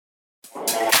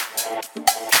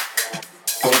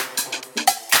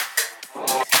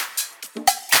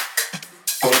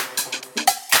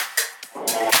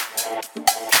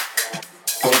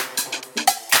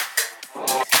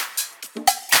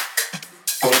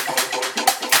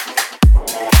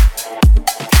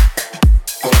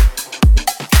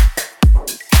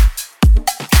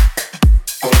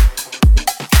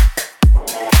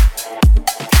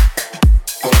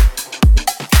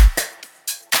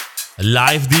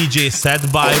Live DJ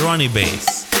set by Rony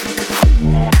Bass.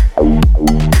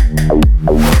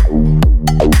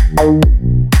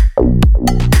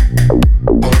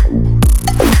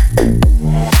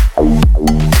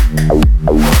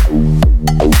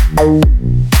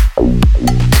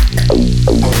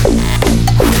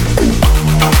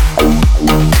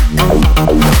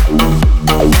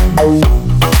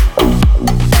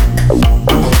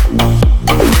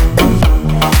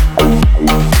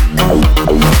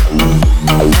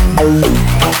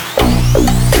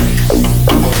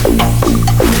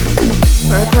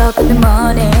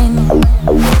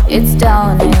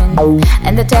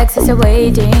 And the taxis are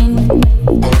waiting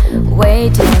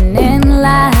in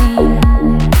line.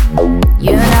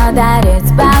 You know that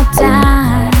it's about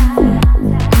time.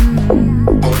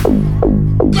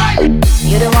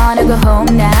 You don't wanna go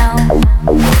home now,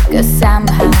 'cause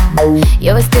somehow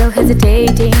you were still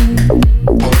hesitating,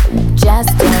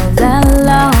 just all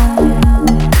alone.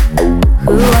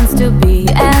 Who wants to be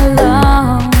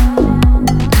alone?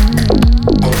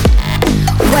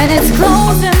 When it's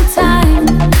closing time,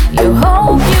 you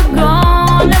hope you're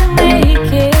gonna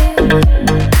make it.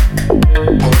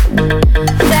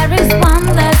 There is one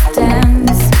last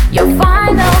dance, your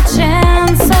final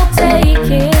chance, so take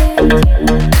it.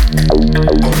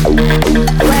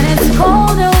 When it's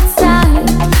cold outside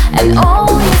and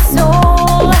all your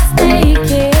soul is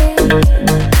naked.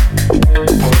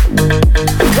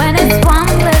 When it's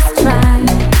one last try,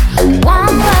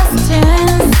 one last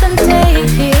chance, then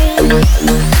take it.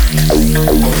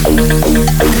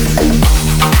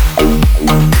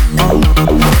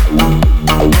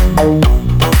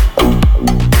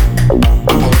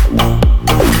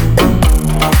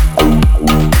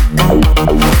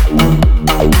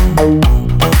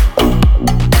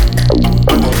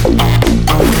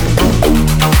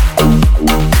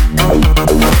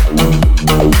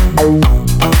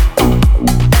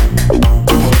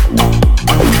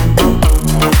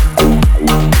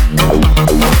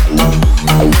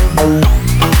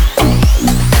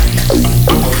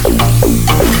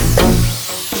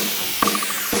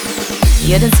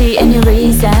 You don't see any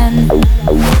reason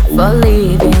for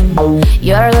leaving.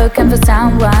 You're looking for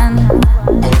someone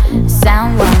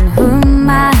who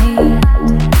might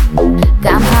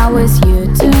come out with you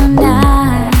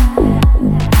tonight.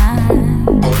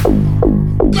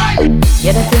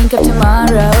 You don't think of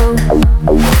tomorrow,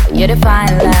 you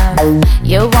define love,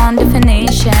 you want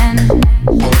definition.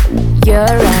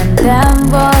 You're in the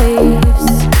voice,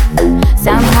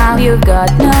 somehow you got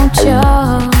no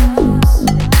choice.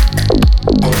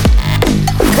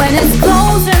 When it's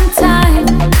closing time,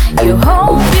 you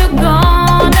hope you're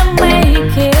gonna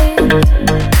make it.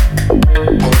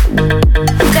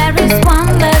 There is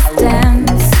one last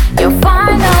dance, your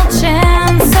final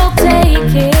chance, so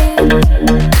take it.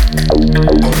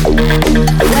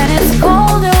 When it's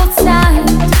cold outside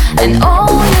and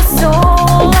all your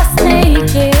soul is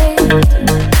naked.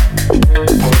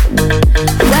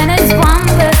 When it's one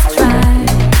last try,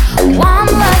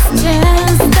 one last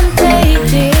chance, then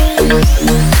take it.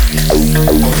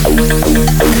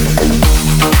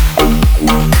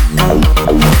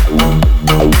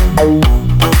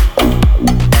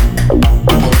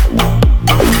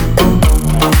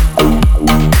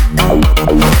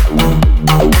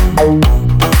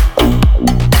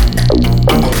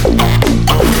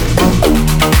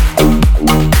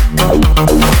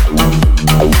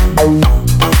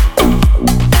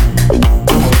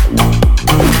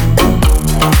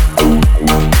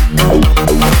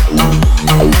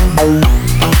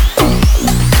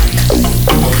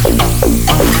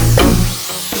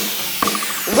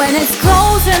 When it's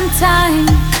closing time,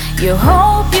 you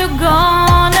hope you're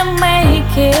gonna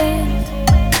make it.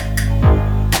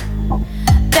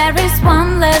 There is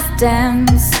one last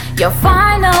dance, your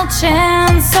final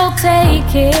chance, so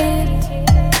take it.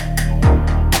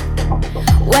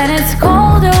 When it's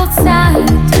cold outside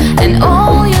and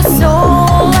all your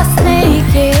soul is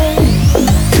naked.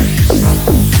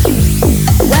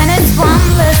 When it's one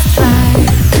last try,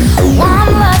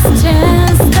 one last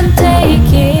chance, then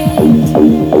take it.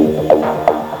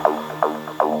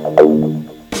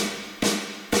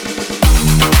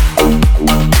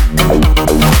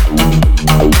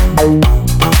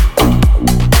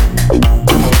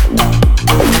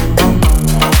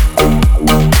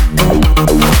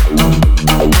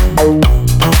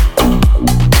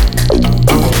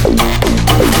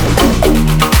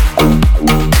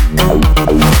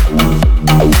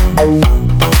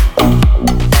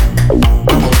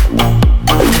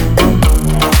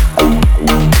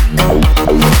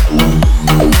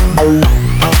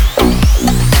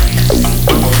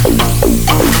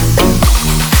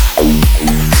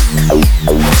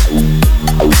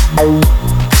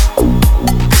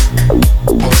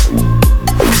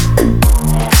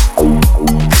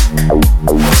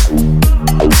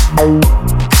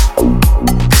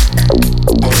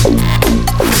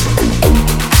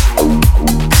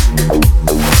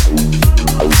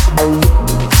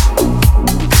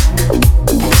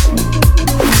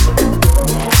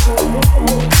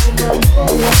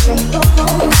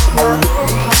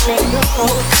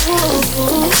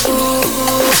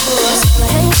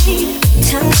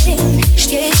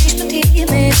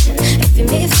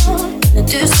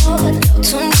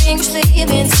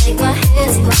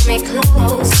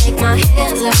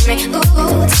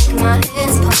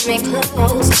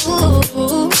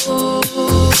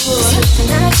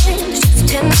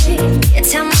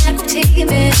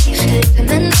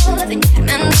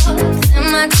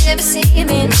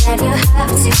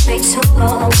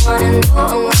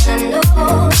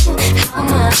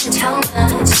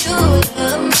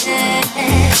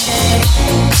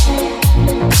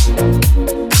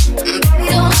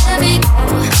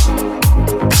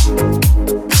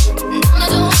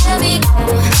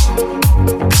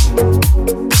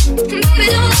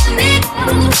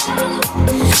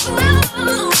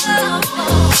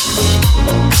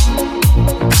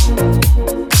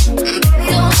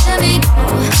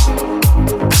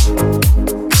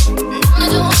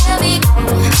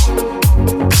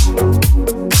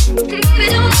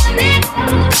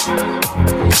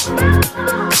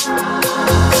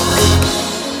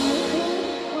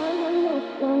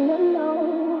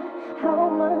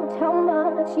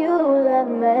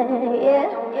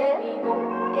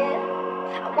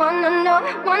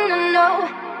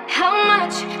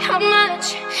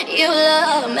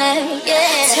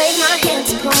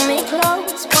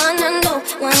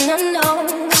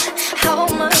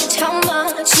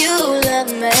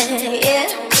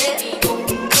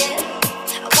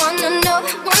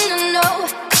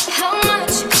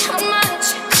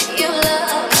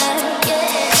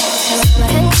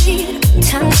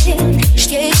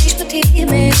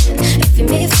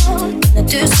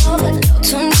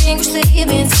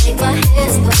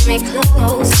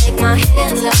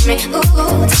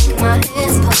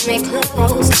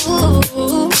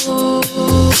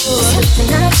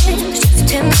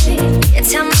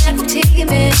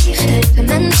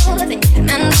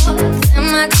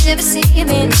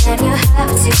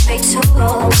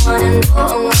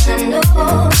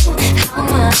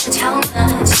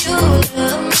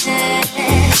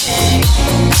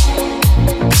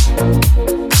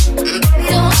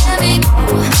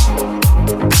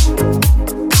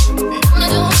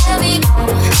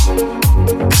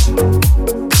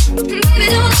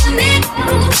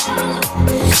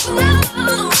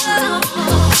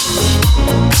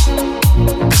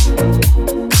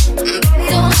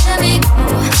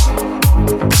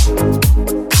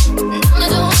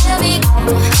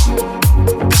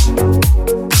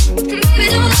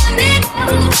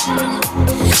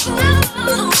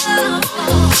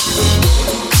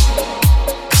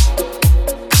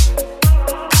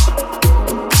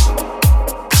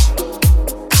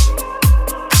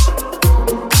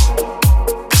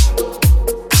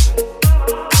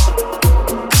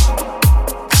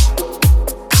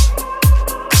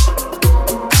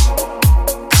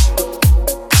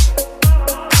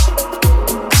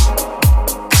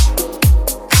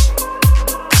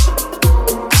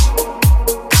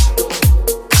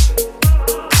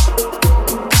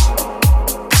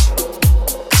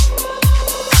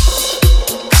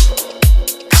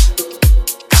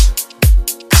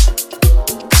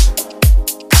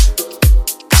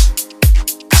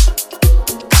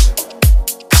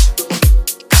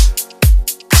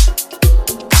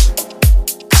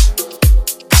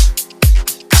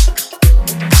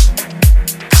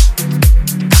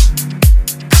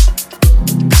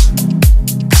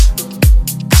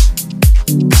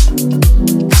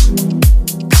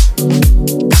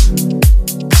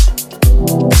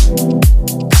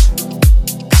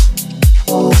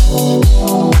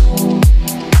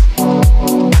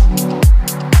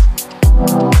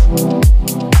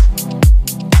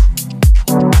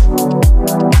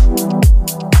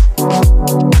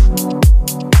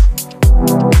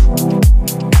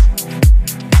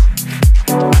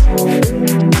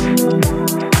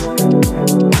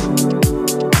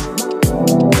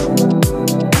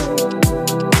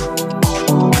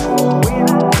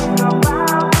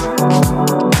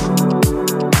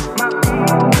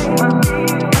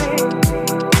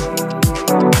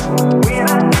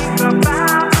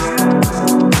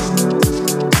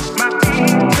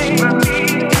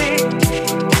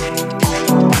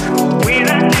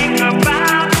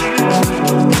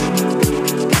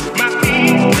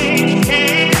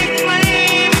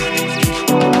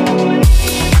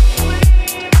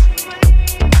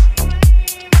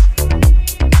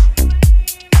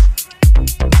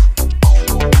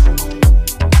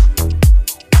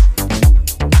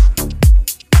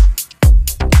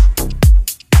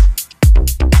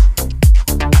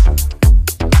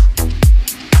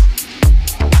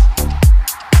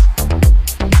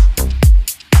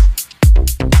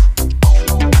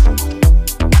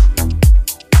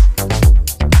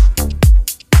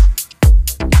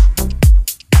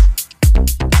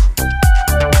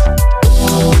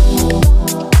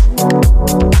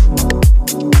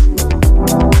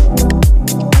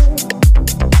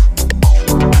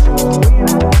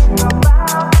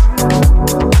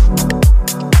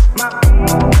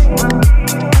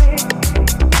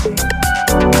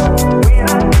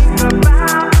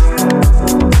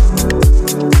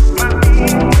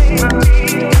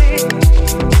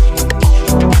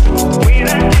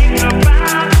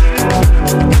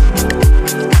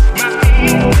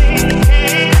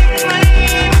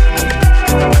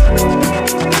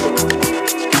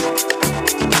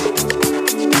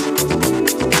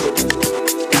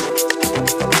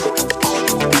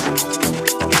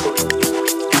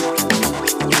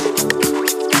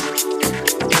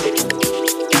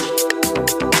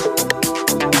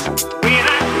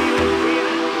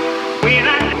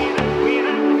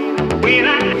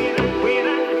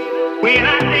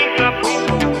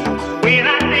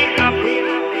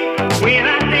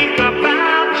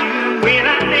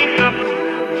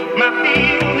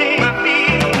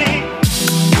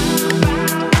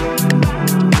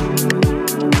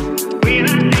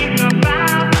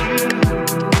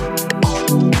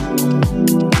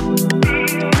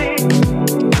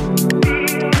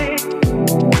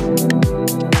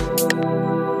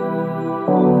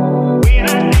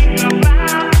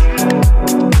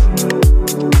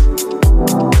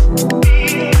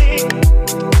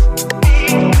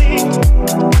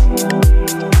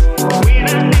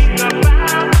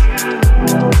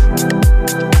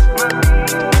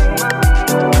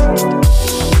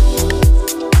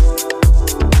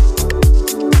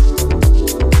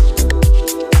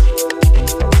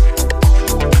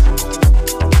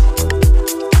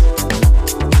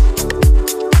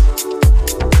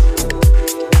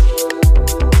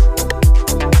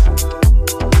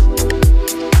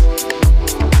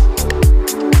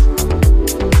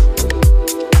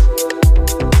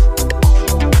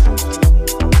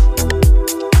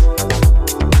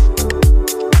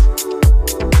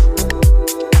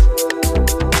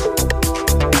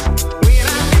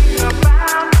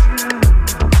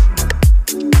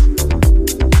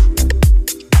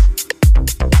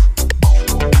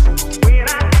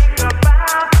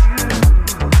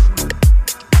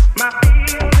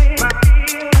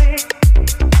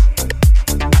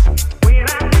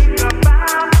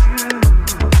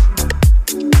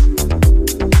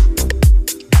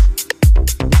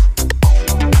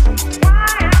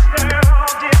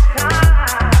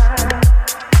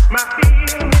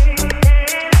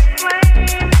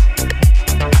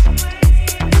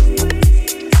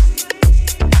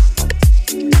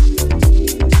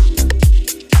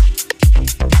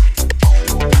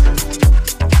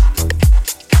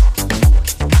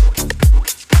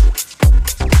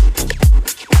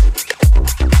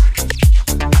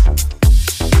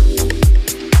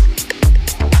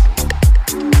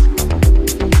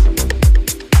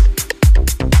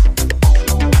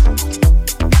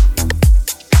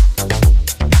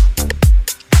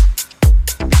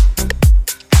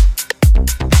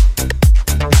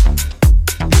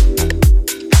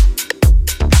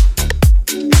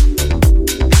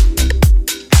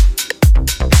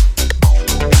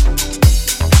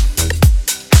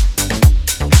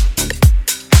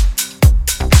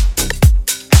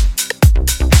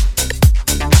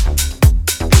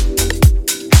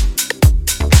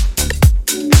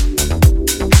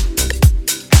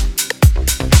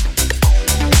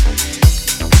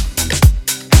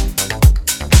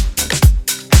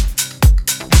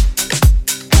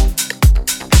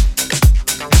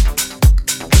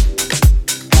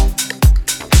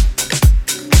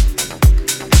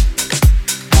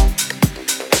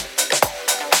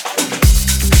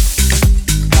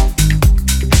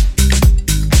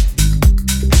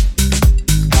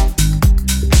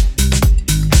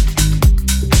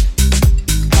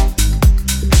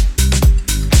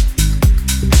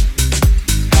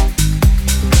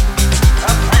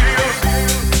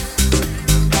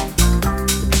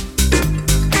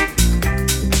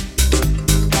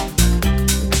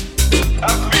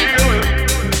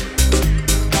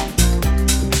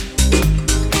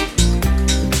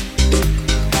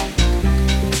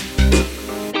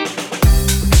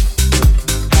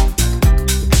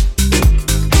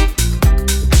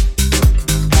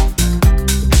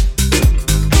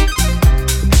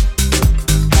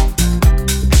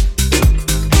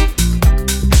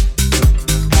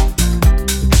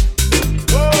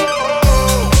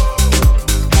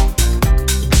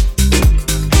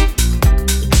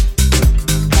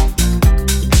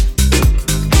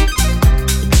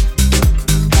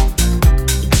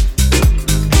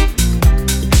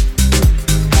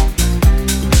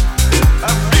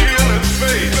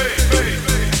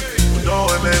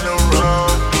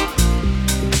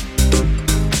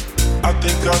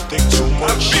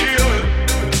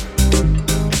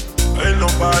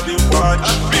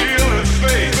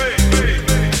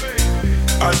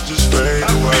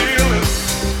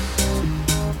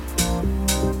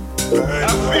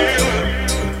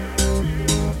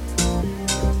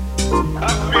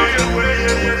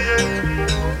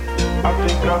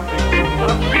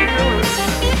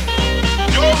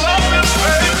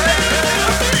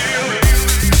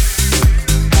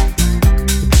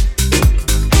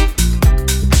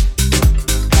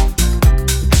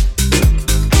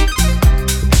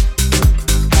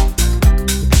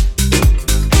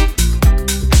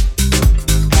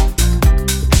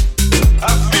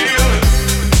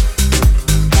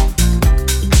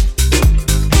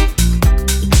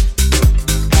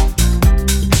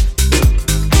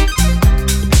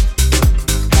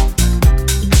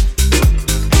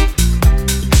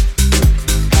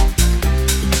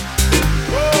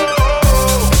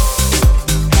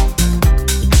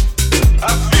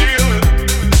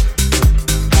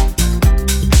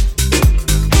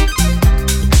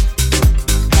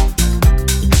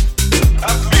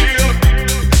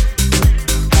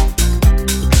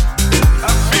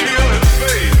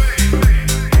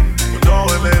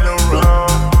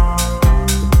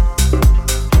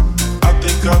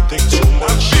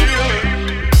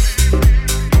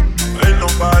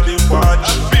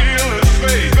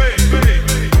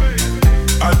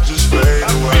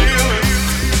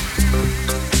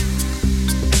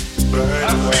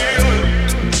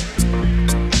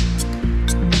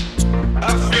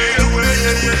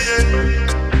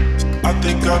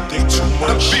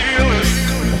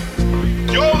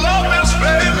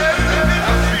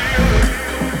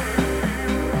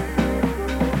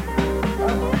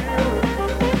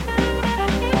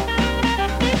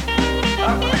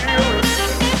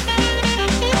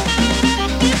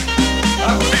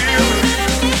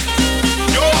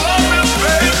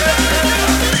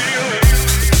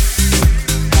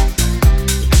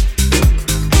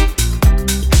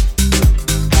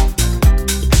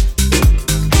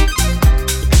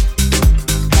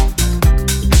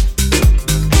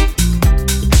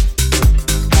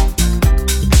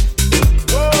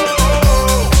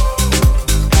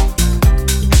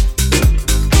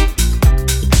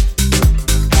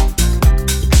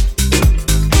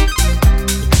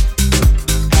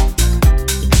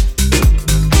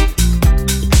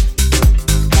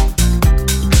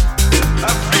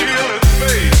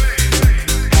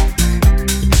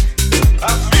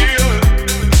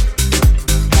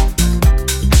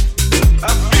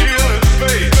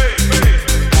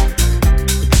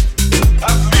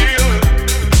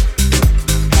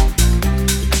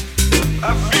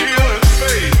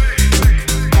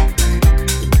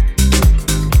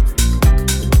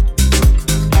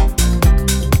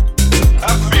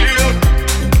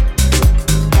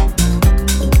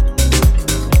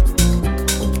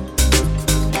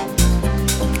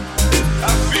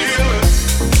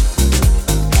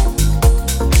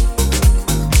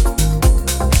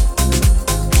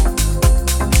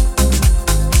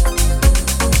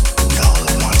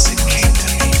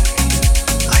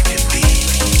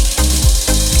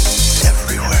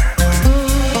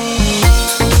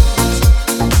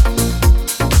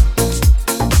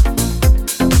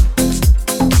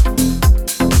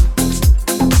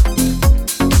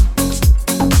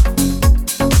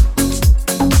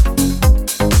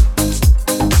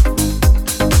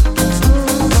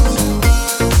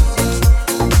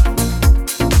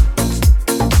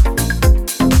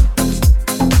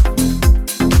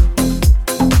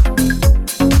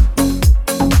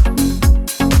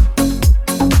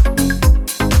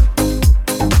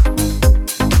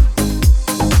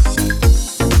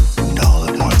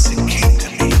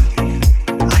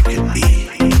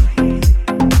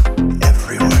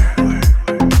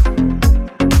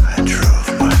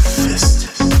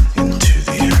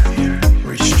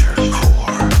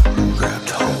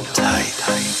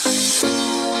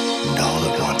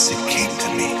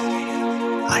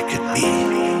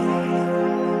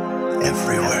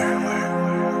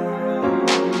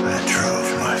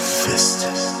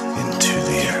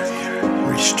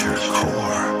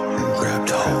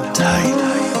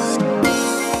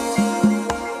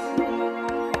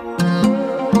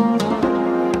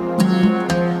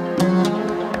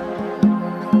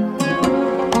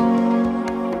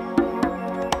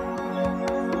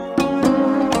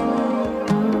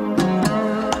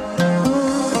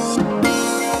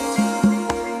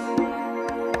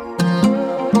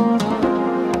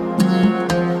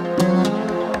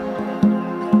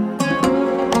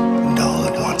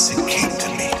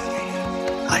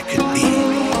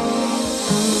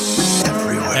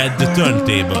 At the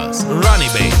turntables, Rony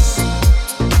Bass.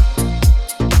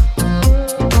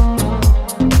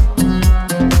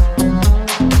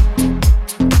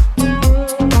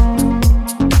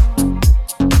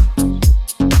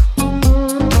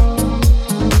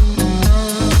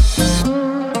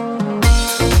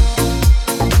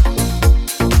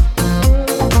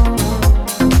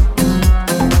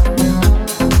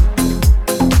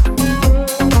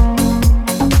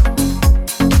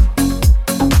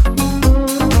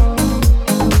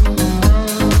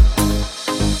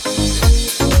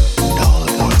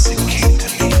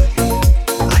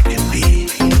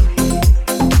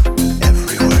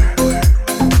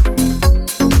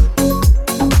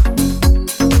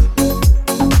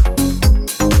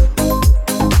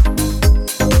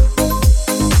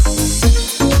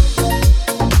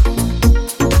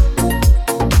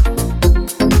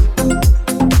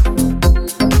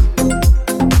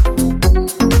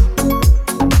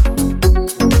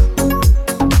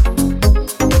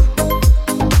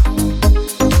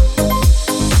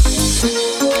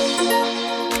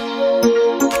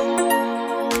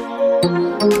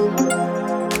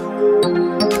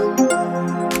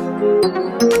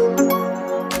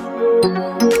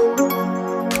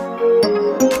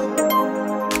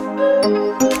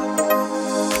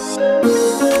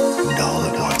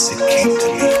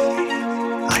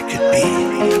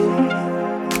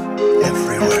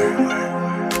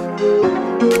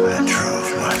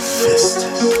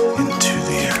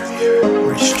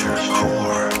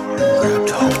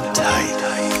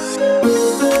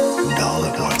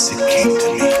 Once it came to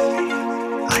me,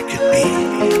 I could be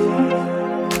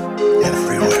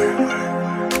everywhere.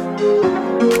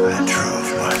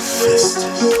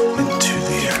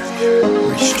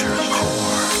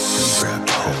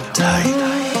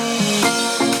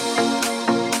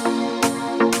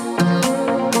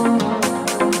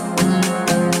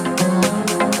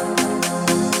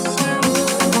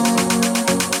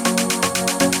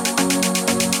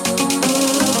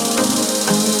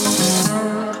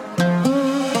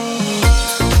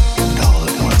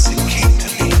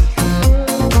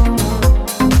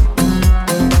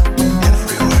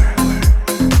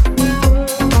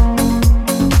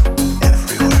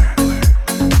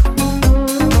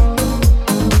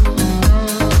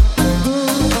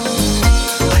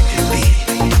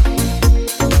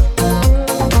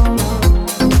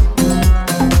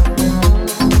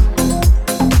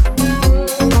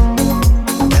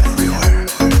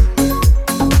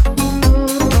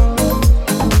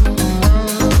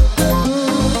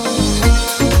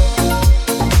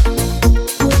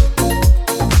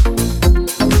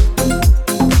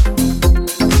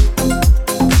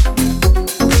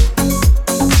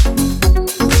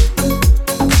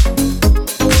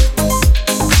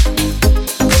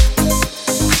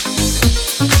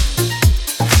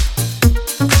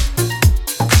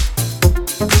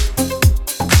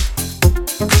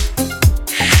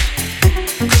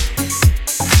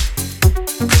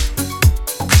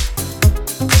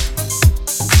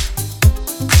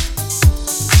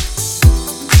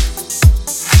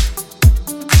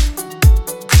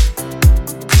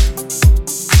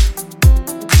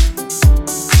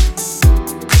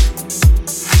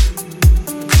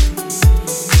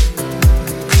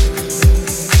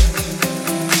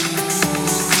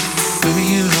 Baby,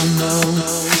 you don't know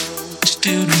what you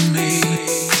do to me.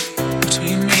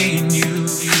 Between me and you,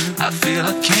 I feel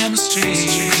like chemistry.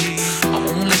 I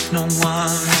won't let no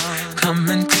one come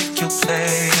and take your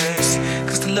place.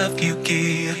 'Cause the love you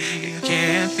give, it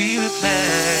can't be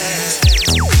replaced.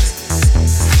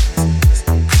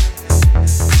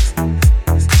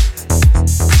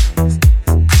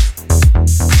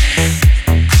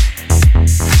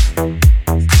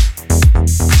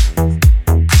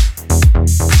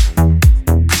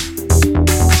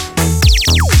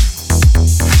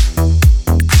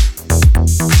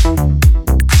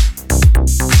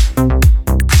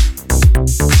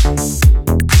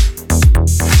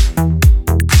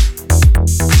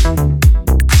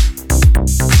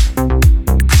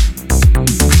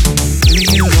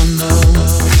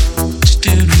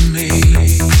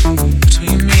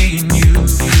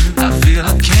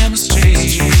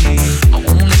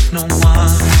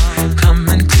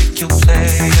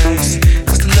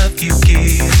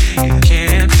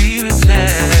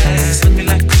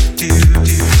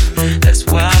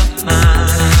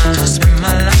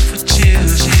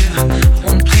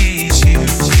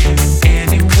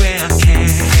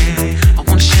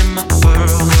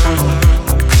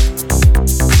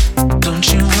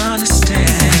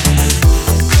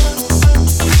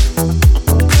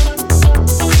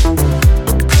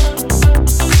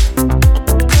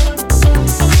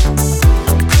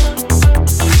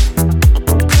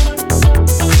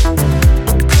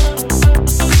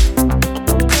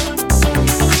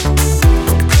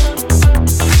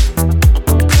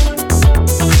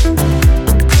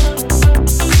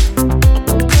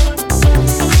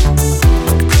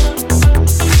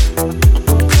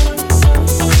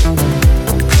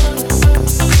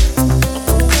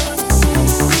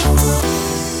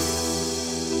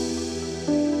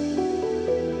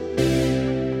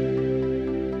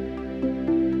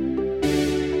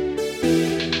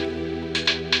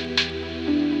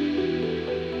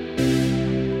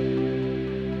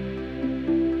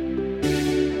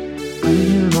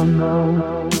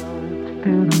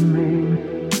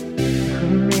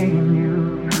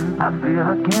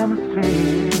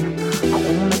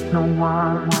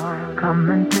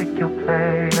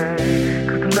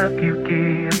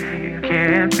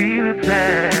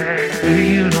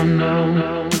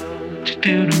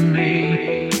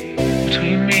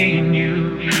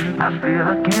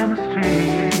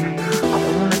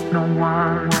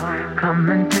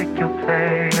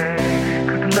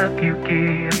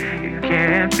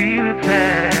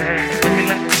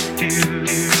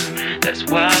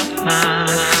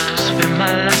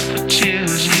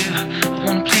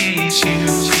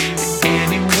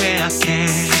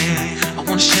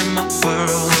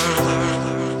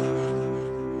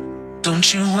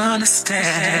 Don't you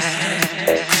understand?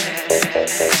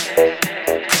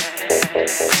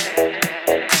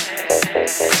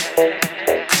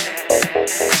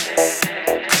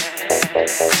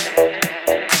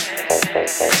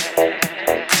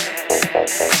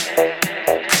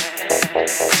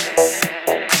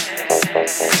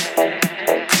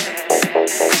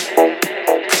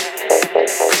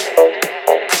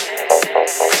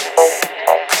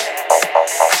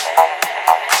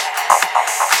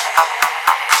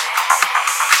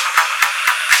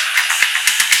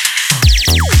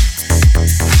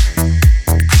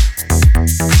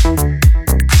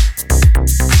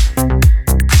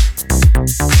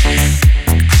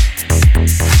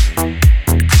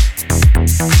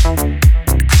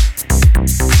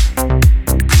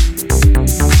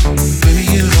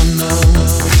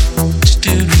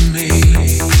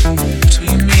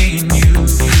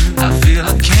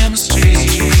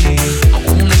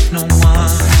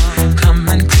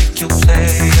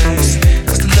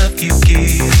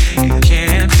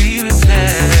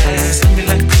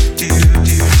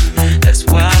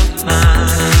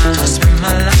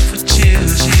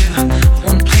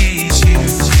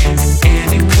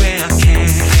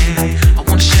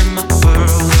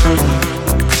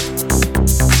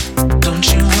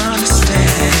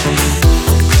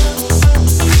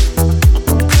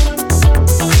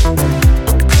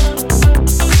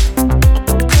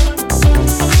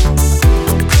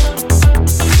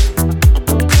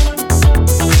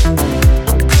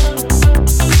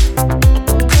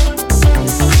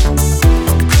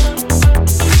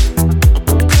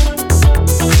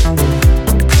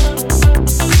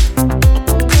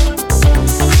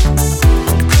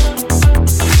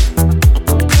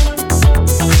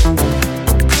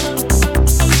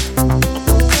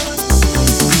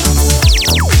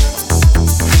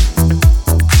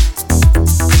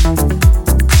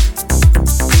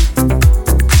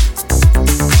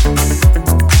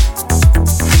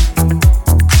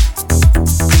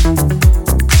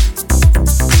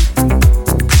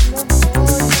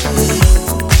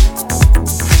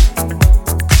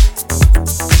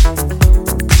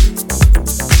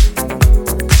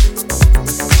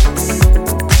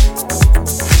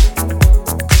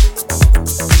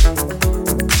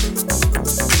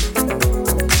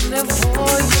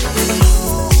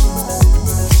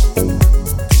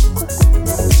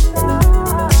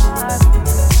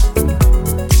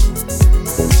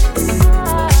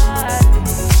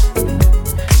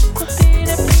 cu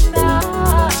tine prin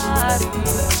arii,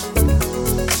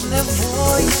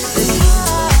 nevoie de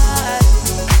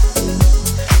arii,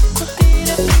 cu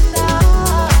tine prin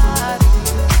arii,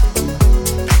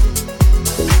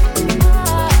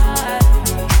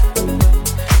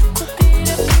 cu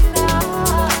tine prin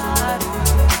arii,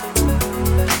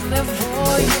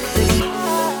 nevoie de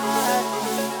arii,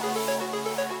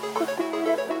 cu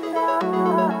tine prin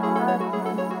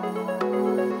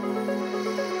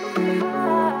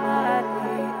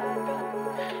arii,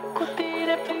 cu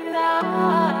tine prin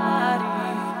arii.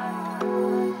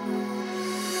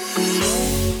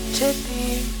 Ce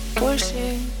timpul și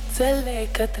înțeleg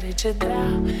că trece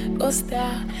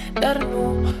dragostea, dar nu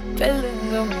pe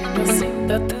lângă mine simt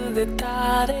atât de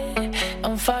tare.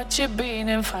 Îmi face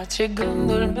bine, îmi face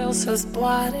gândul meu să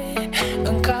zboare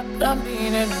în cap la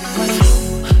mine, nu mai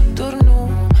fluturi, nu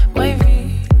mai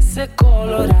vise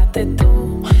colorate.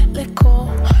 Tu le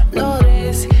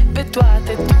colorezi pe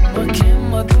toate, tu mă chem,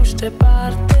 mă duci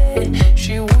departe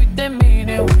și uite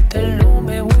mine, uite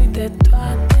lume, uite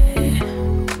toate.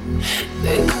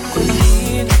 De când cu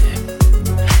tine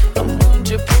am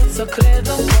început să cred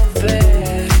în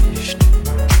povești,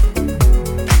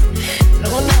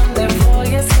 nu am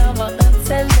nevoie să mă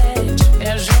înțelegi,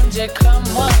 mi-ajunge că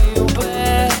mă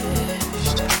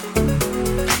iubești.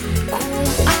 Cum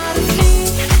ar fi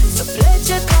să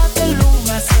plece toată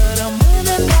lumea, să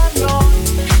rămânem doar noi,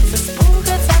 să spun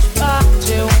că ți-aș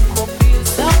face un copil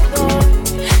sau doi,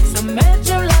 să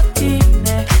mergem la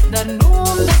tine, dar nu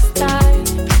unde stai,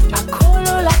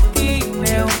 acolo la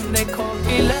tine unde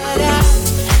copilăreai,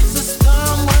 să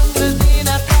stăm în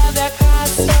grădina ta de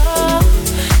acasă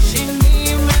și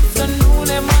nimeni să nu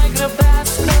ne mai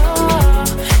grăbească.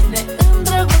 Ne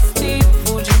îndrăgostim,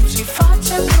 fugim și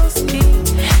facem prostii,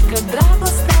 că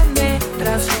dragostea ne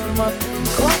transformă în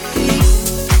copii,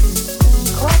 în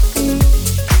copii,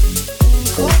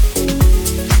 în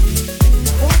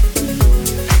copii,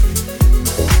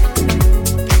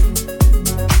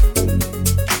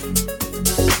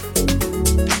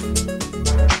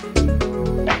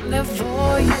 N-am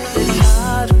nevoie de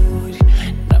daruri,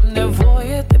 n-am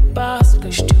nevoie de pas, că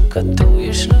știu că tu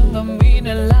ești lângă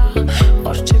mine la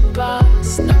orice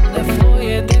pas. N-am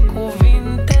nevoie de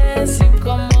cuvinte, simt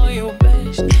că mă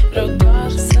iubești, vreau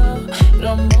doar să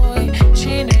rămâi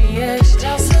cine ești.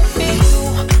 Vreau să fii tu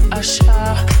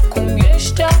așa cum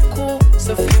ești acum,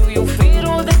 să fiu eu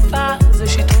firul de fază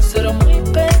și tu să rămâi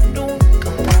pe drum, că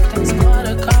poate-mi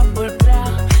zboară capul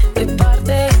prea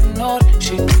departe în nori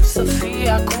și tu să fii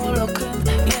acolo când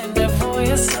e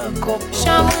nevoie să copii.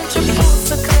 Și-am început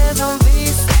să cred în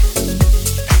vise,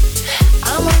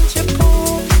 am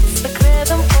început să cred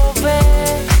în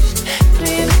povești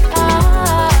prin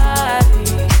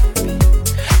arii,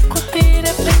 cu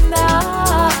tine prin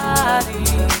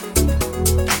arii.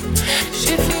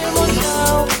 Și filmul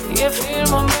tău e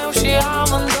filmul meu și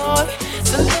amândoi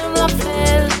suntem la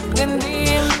fel,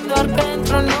 gândim doar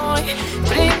pentru noi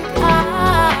prin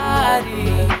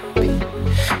arii,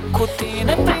 cu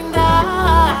tine prin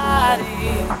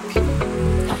arii.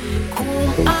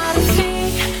 Cum ar fi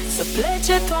să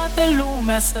plece toată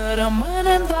lumea, să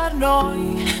rămânem doar noi,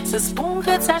 să spun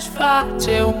că ți-aș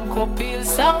face un copil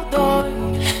sau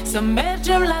doi, să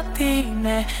mergem la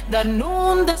tine, dar nu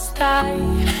unde stai,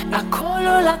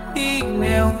 acolo la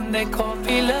tine unde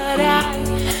copilăreai,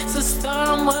 să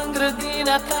stăm în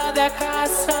grădina ta de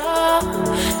acasă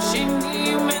și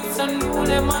nimeni să nu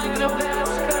ne mai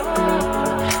grăbească.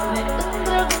 Ne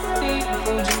îndrăgostim,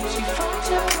 fugim și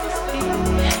facem prostii,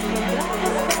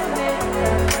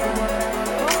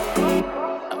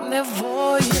 am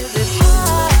nevoie de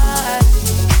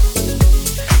arii,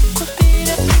 cu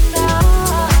tine prin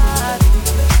arii,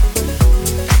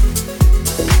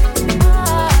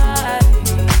 arii,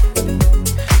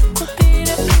 cu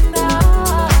tine prin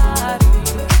arii.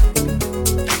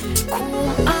 Cum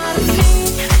ar fi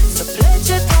să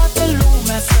plece toată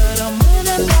lumea, să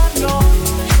rămânem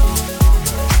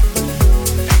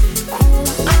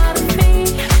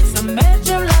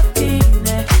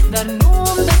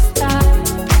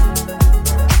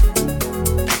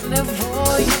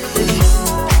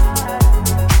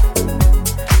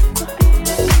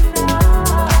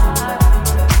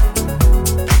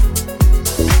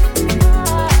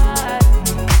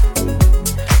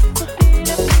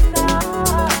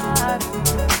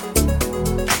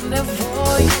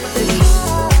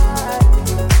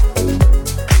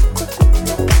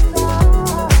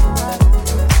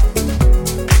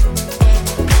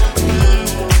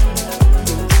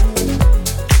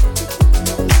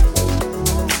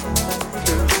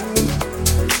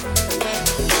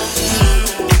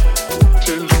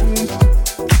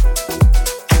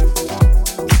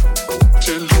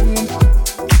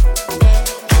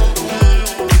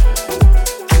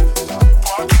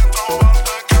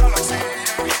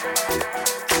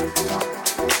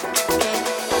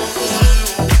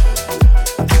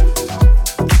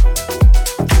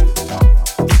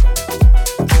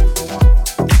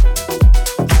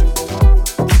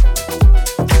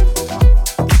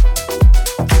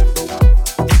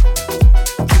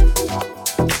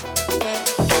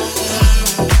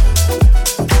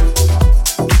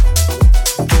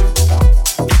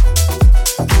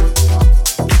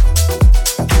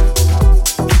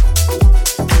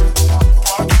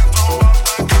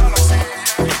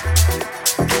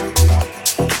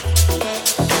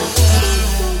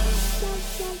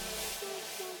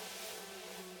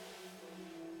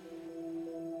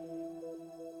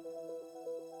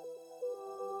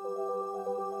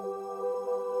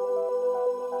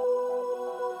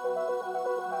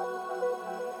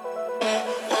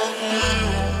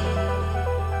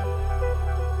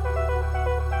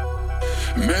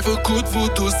Mi-ai făcut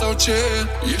voodoo sau ce?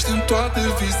 Ești în toate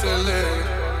visele.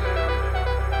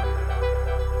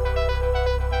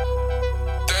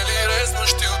 Delirez, nu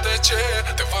știu de ce.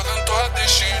 Te văd în toate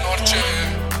și în orice.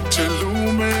 Ce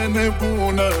lume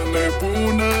nebună,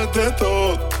 nebună de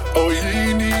tot. O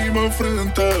inimă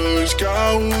frântă își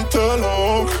caută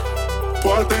loc.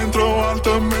 Poate într-o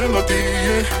altă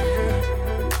melodie,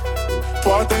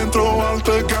 poate într-o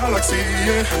altă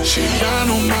galaxie. Și ea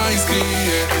nu mai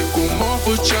scrie cum o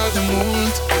făcea de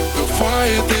mult pe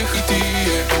foaie de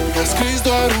hârtie. Mi-a scris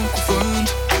doar un cuvânt,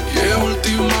 e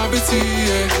ultima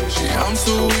beție. Și am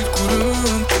să uit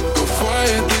curând pe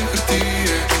foaie de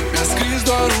hârtie. Mi-a scris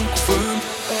doar un cuvânt.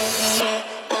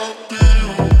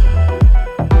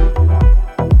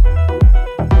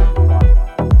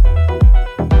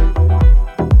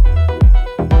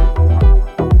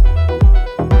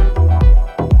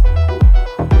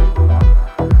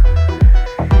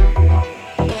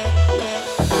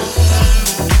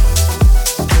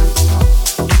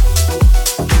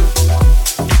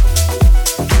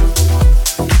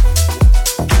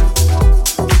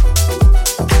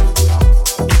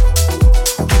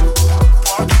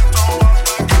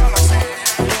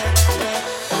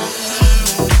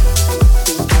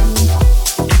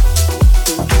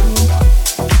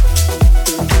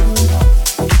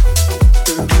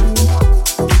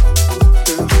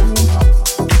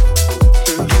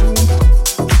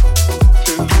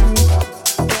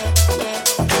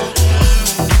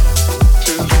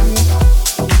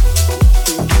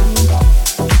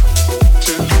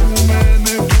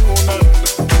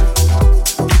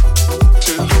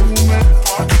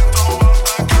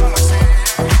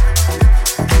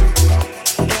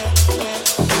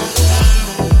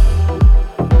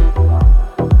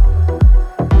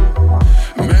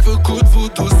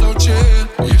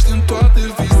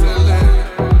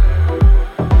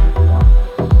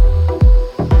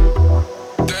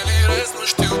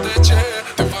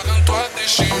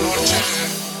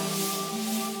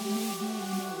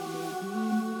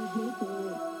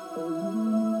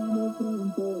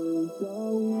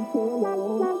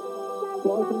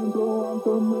 Poate într-o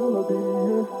altă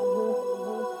melodie,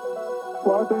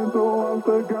 poate într-o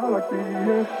altă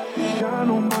galaxie. Ea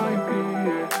nu mai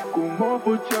scrie cum o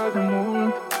făcea de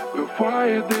mult pe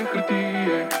foaie de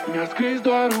hârtie. Mi-a scris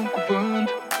doar un cuvânt,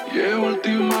 e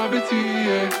ultima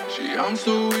beție. Și am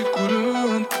să uit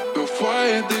curând pe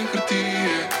foaie de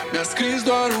hârtie. Mi-a scris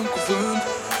doar un cuvânt.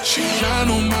 Și ea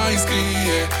nu mai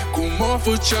scrie cum o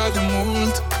făcea de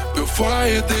mult pe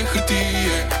foaie de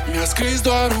hârtie. Mi-a scris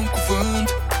doar un cuvânt,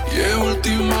 e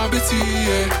ultima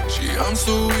beție. Și am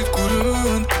să uit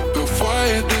curând pe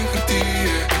foaie de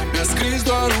hârtie. Mi-a scris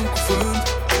doar un cuvânt.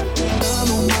 Ea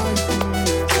nu mai scrie,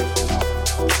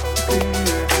 scrie.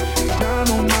 Și ea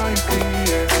nu mai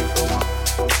scrie,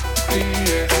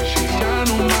 scrie. Și ea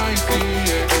nu mai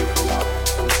scrie,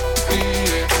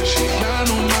 scrie. Și ea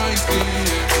nu mai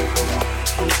scrie,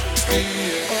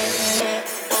 scrie.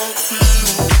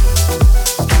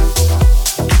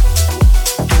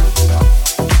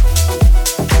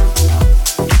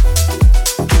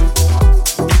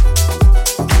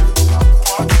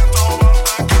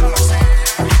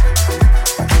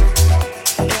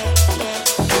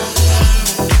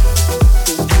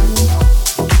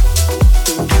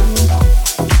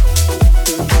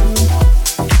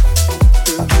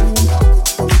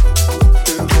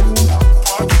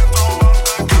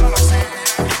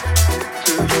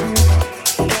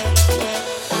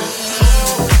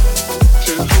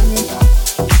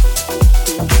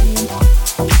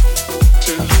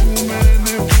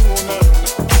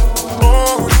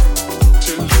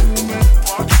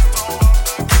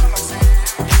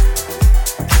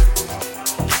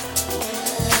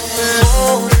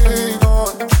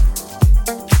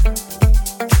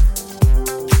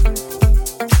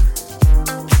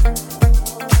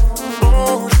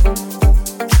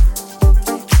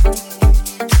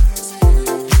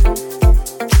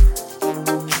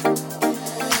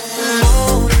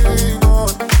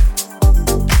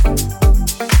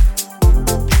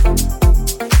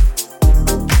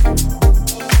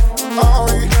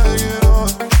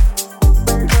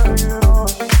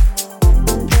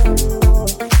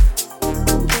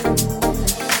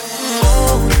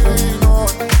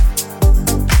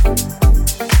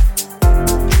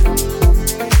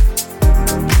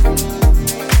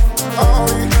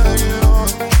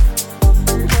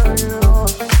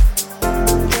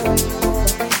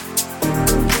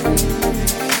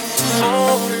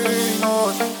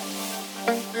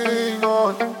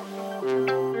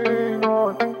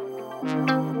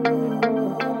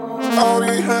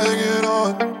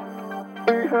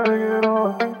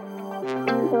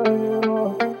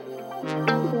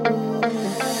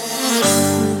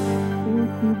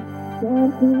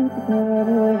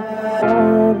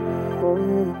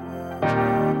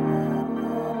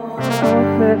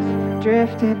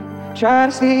 Drifting,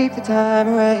 trying to sleep the time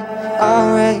away.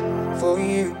 I'll wait for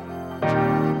you.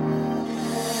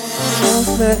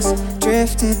 Hopeless,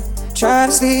 drifting, trying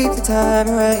to sleep the time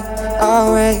away.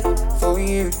 I'll wait for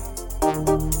you.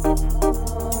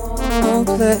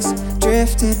 Hopeless,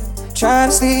 drifting, trying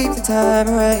to sleep the time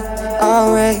away.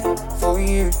 I'll wait for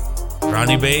you.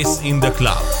 Rony Bass in the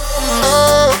club.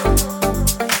 Oh,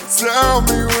 tell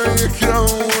me where you're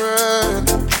going.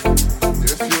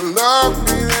 If you love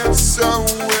me, then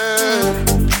somewhere.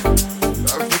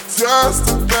 I've been just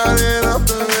about it up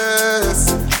the list.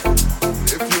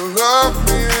 If you love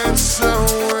me, then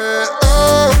somewhere.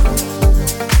 Oh,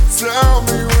 tell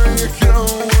me where you're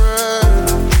going.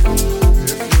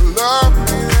 If you love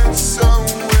me, then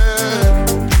somewhere.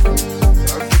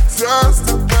 I've been just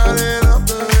about it up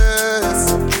the list.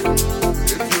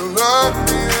 If you love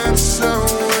me, then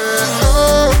somewhere.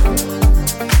 Oh,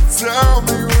 tell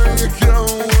me where you're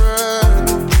going.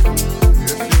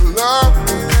 If you love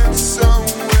me, then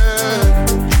somewhere.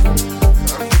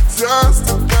 I'm just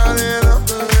about it up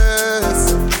the list.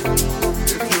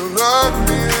 If you love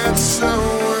me, then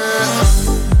somewhere.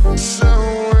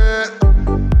 Somewhere.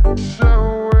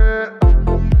 Somewhere.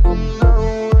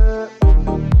 Somewhere.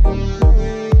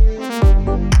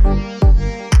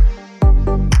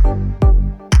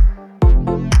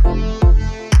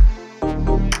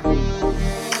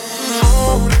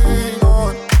 Holding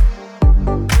on,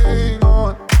 hang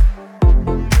on,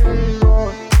 hang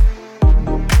on.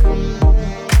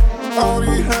 I'll be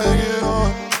hanging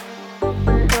on,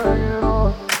 be hanging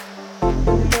on,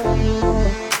 be hanging on.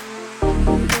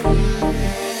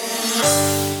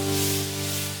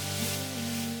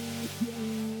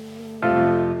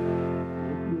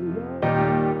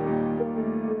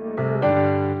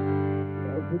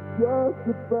 Just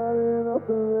about it up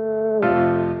the list.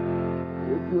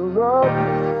 If you love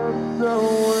me, then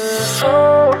somewhere.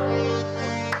 Oh,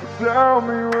 tell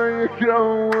me where you're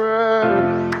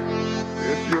going.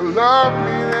 If you love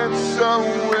me, then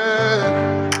somewhere.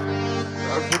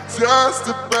 I've been just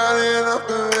about it up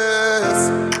the list.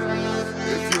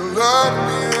 If you love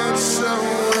me, then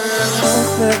somewhere.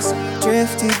 Hopeless,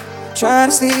 drifting, trying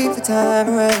to sleep the time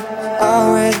away.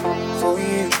 I'll wait for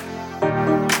you.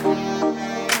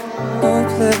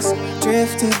 Hopeless,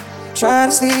 drifting, trying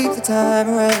to sleep the time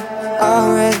away.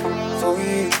 I'll wait for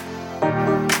you.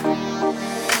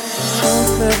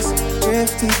 Hopeless,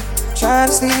 drifting, trying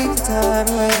to sleep the time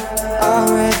away.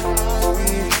 I'll wait for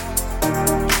you.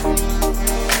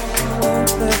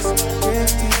 Hopeless,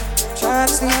 drifting, trying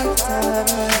to sleep the time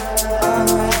away. I'll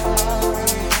wait for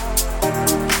you.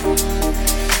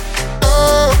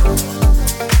 Oh,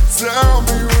 tell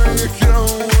me where you're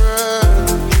going.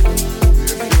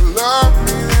 If you love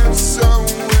me, then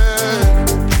somewhere.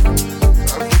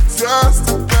 I've been just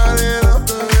about it up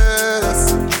the list.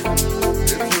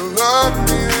 If you love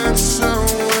me, then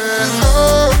somewhere.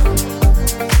 Oh,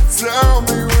 tell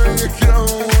me where you're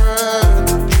going.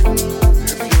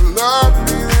 If you love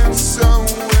me, then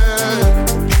somewhere.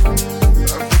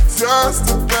 I've been just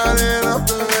about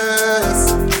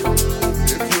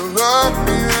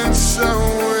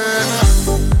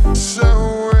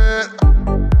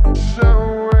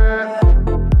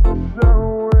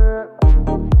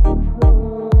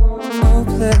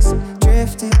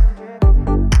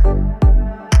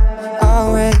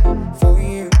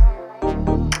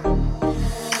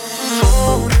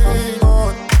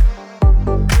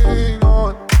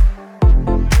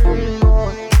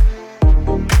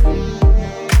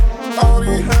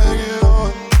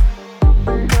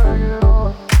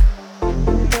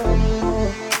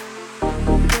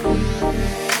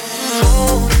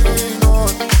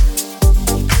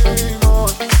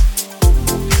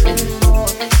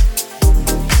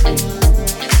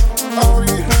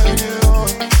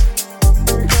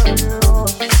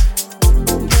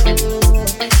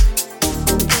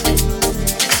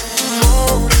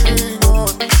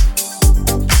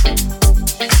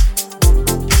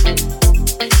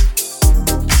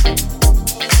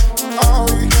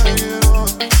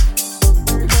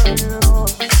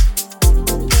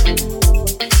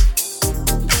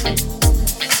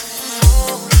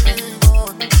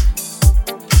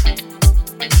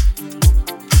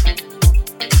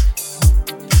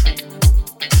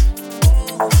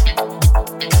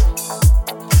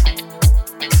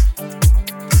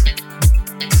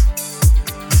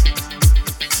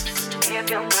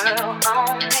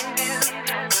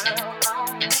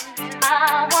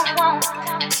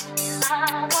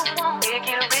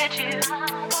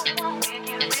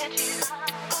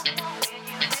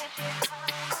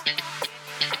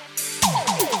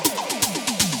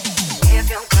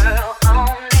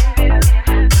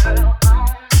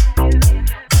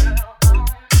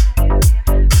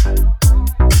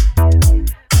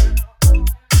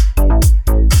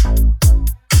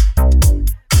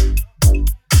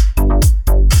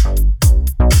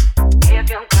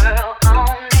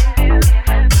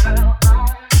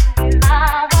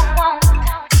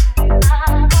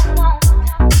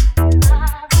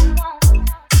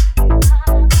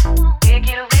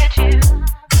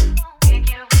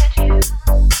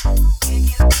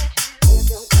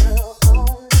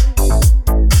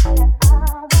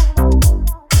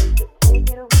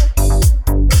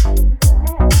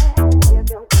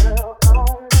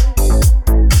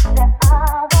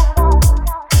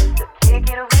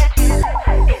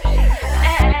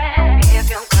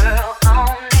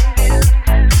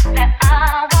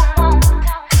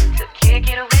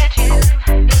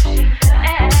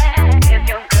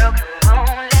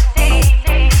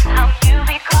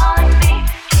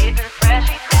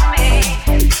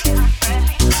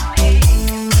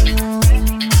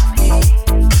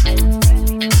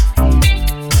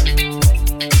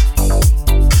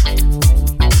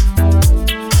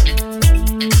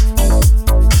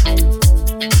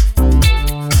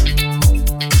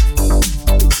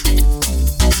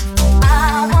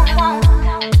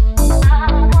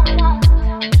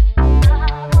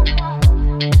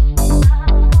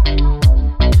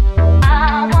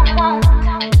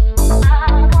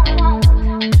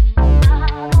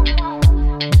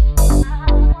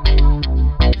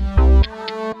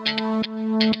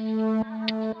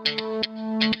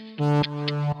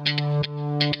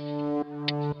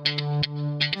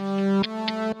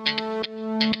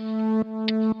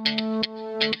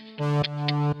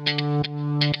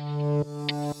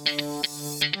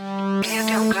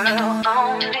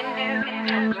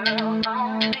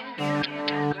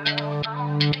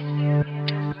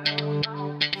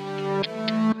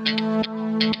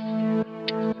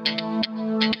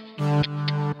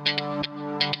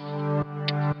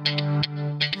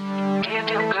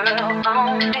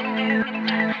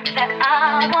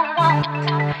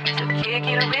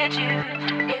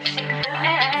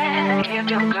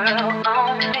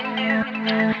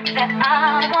that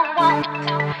I won't want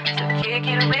to kick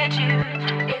it with you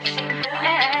if she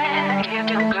and if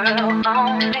your girl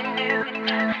only knew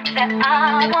that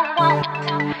I won't want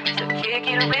to kick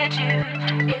it with you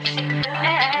if she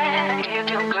and if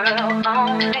your girl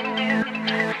only knew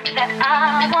that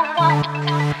I won't want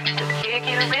to kick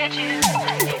it with you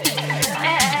if she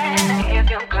and if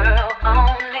your girl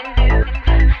only knew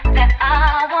that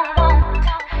I won't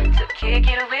want to kick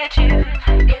it with you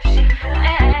if she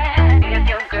and if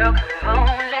your girl could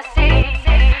only see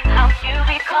how you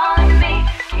be calling me,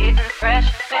 getting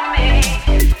fresh with me.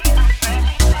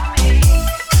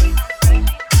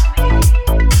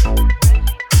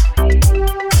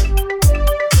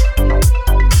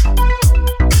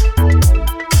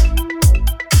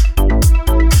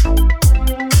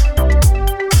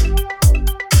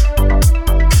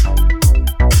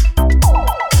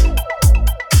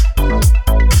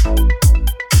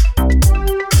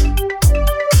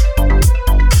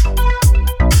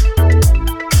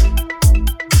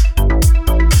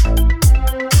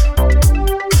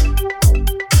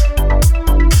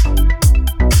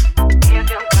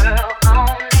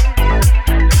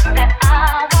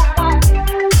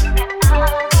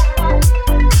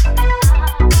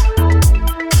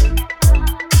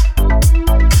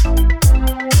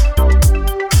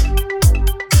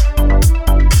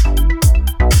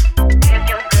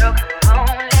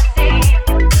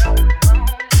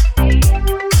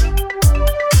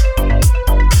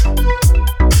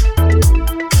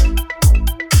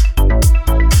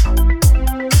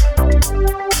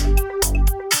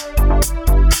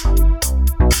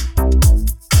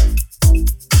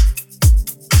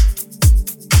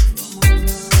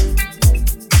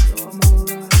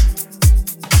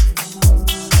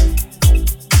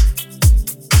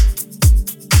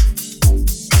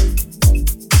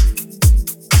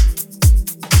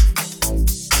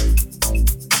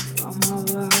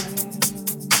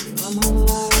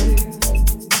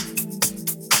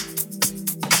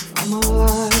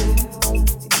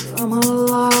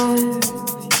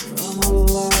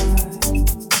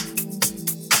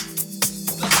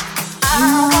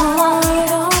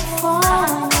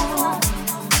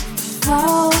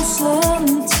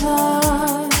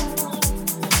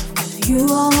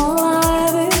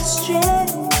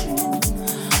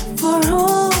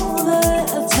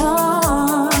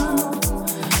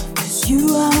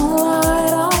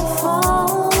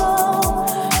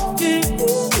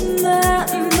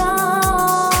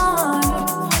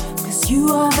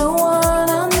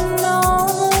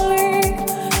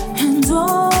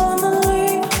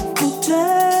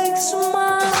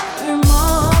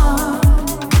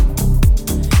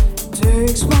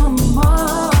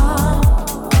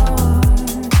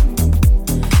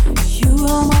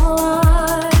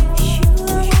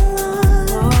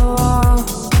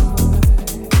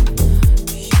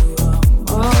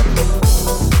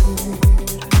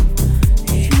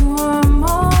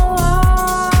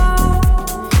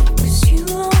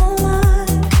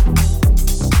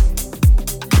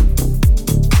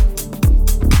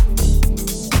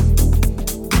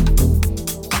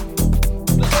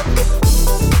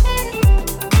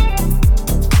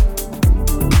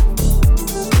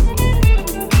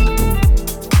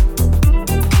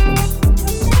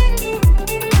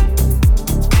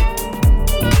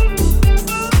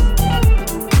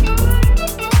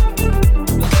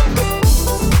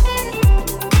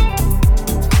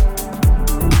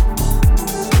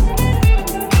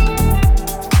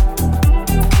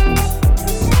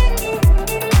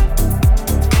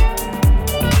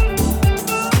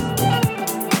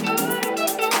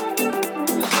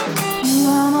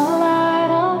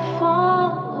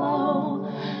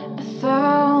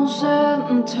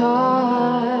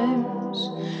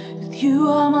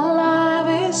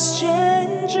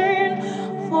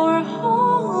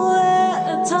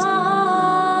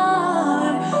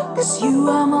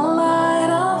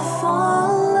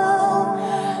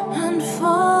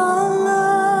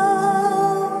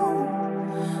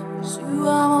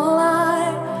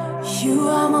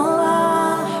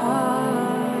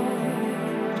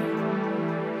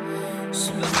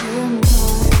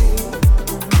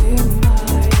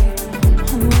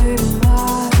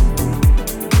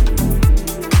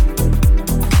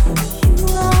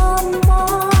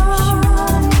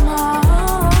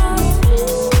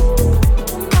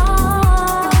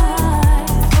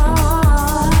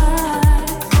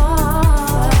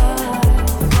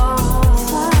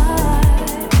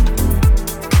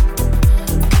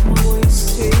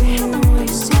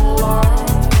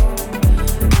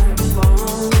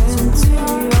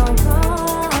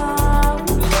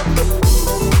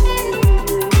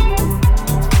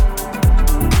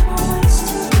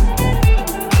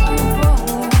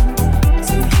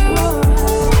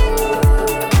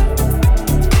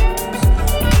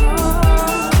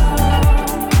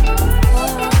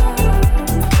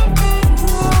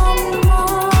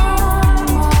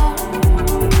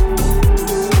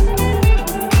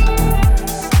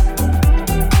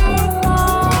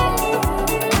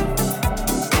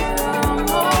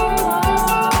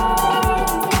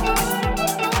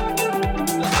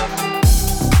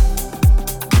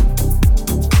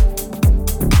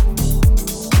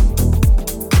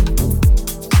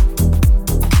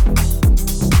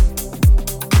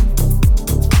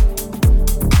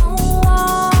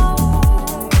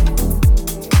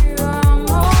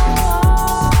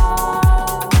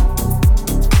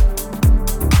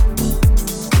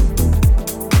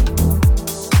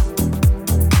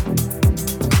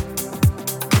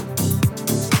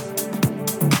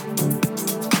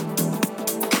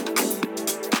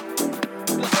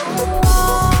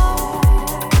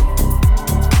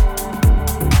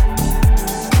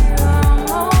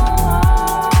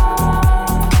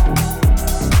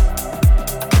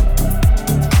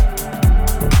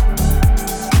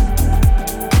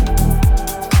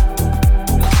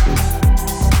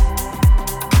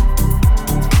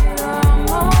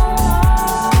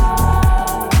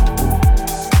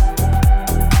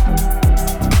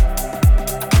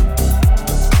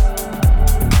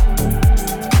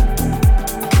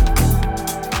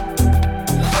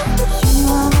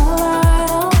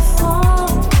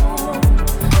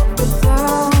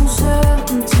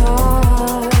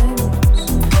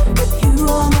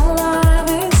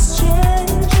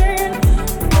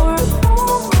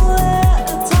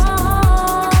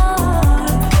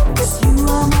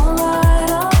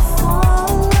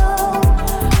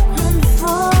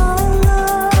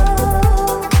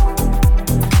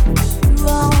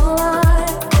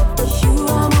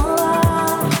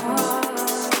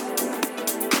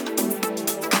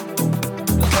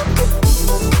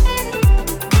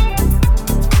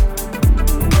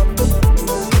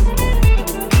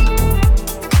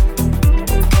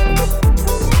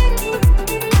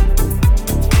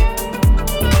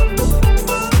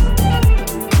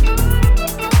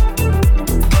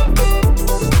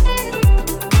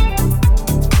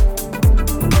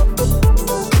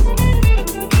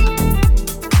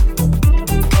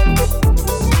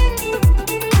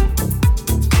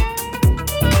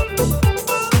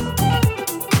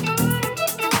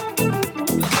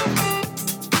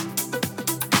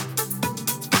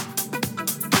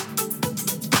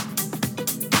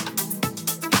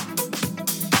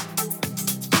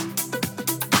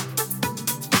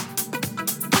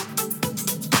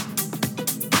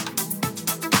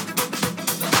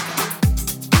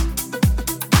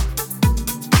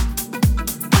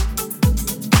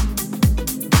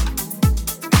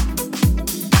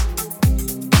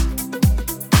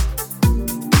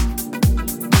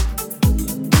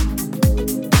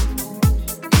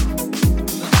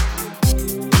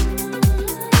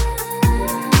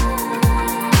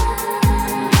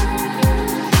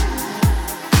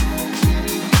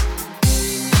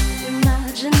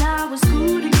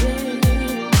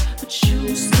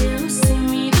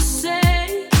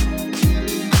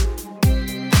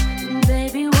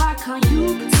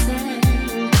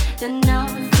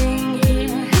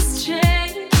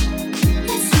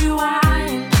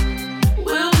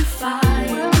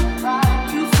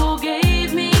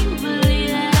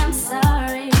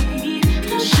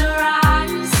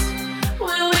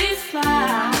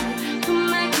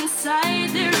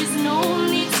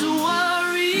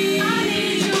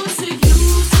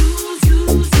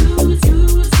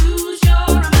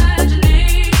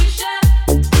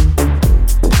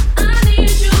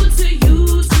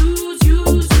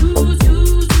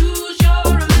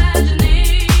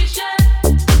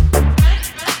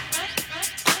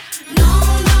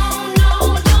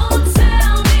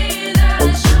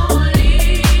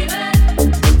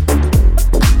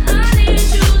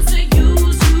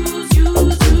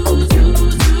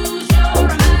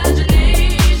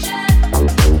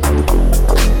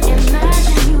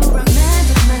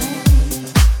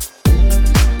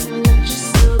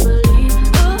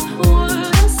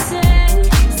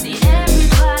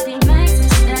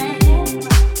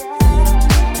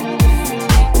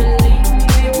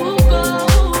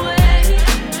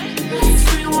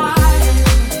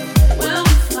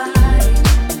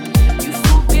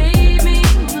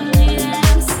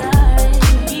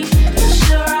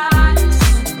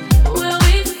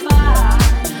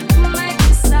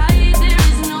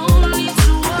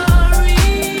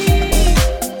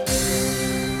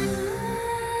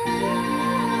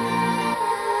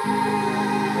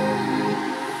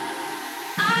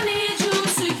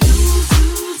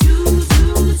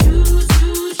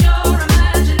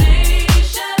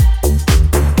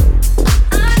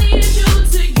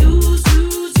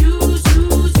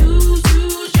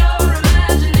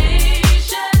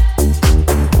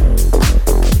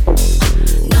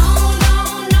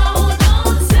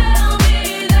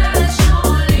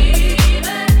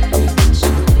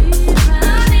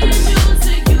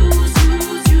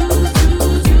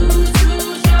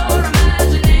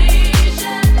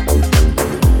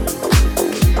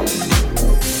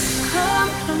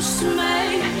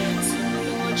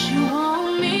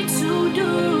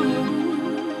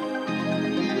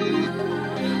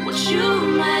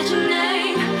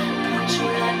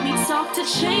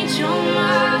 change your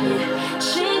mind,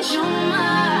 change your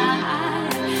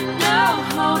mind. No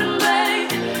holding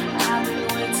back. I've been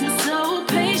waiting so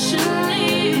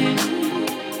patiently.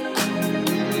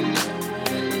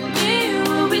 We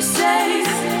will be safe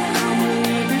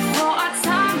before our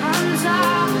time runs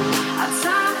out. Our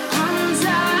time runs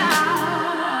out.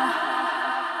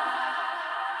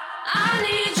 I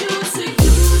need you to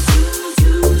use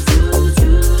your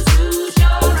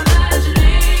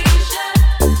imagination.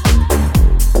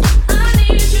 I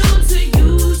need you to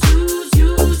use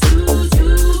your imagination.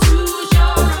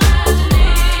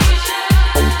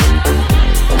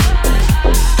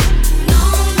 No,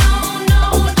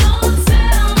 don't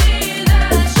tell me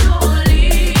that you're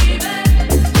leaving.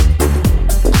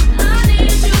 I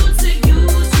need you to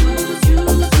use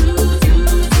your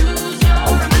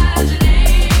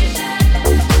imagination.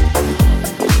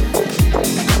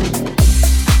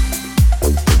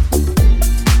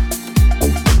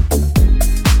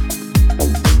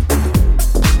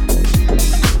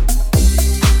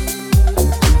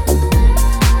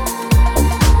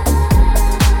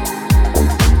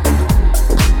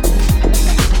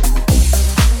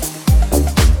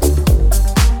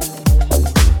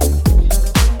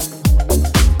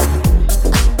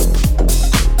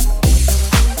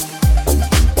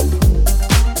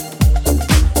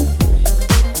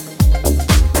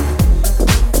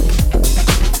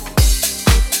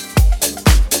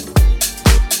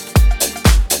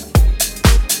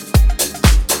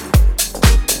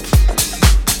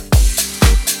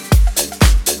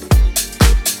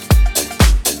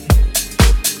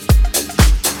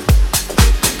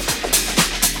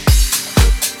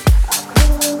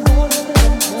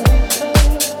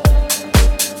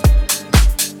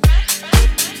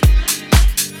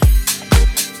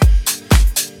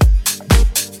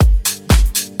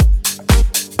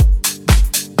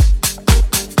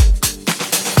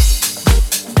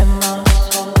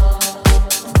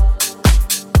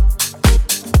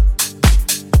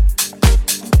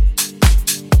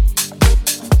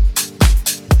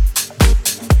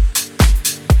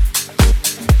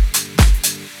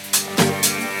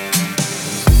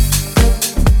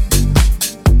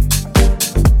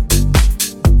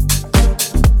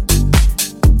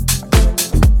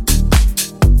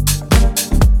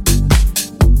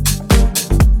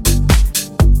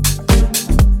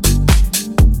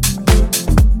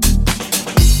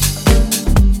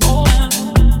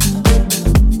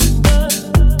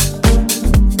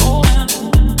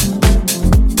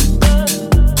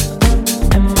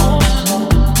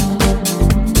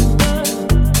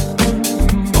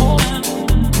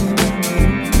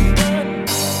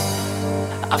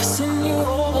 I've seen you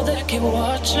over there, keep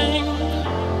watching.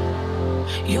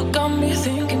 You got me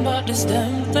thinking about this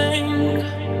damn thing.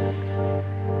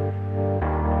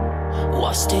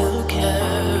 Why still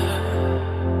care?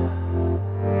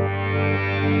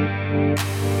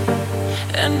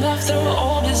 And after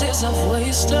all these years I've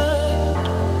wasted,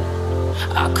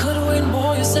 I could win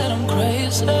more, you said I'm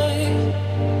crazy.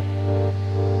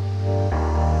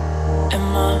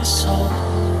 Am I so?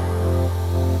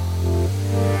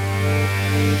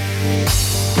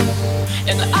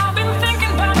 And I've been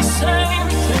thinking about the same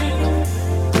thing.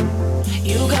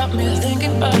 You got me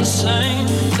thinking about the same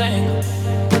thing.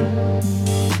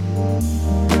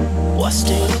 Why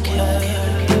still care?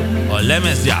 A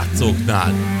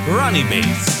lemezjátszóknál Rony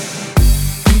Bass.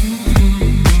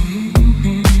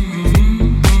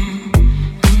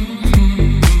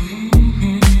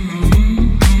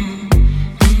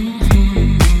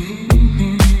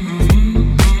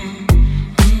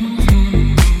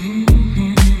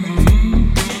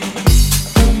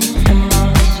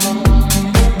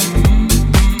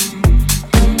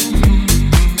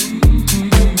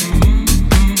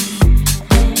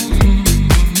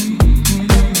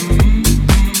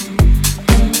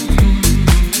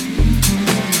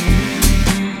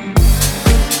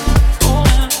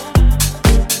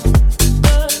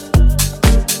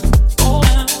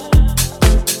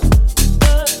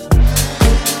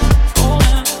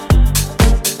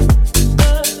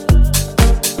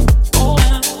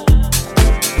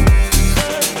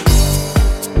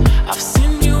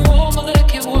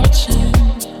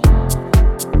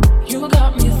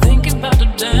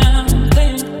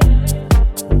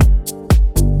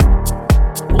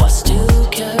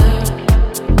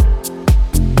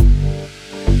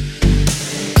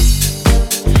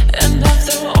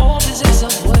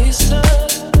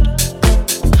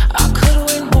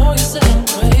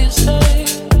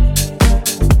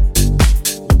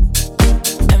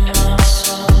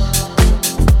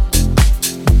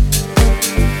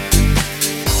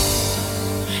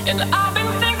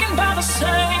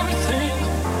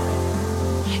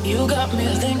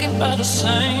 thinking about the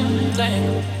same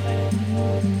thing.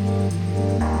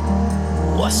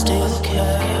 I still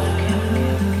care.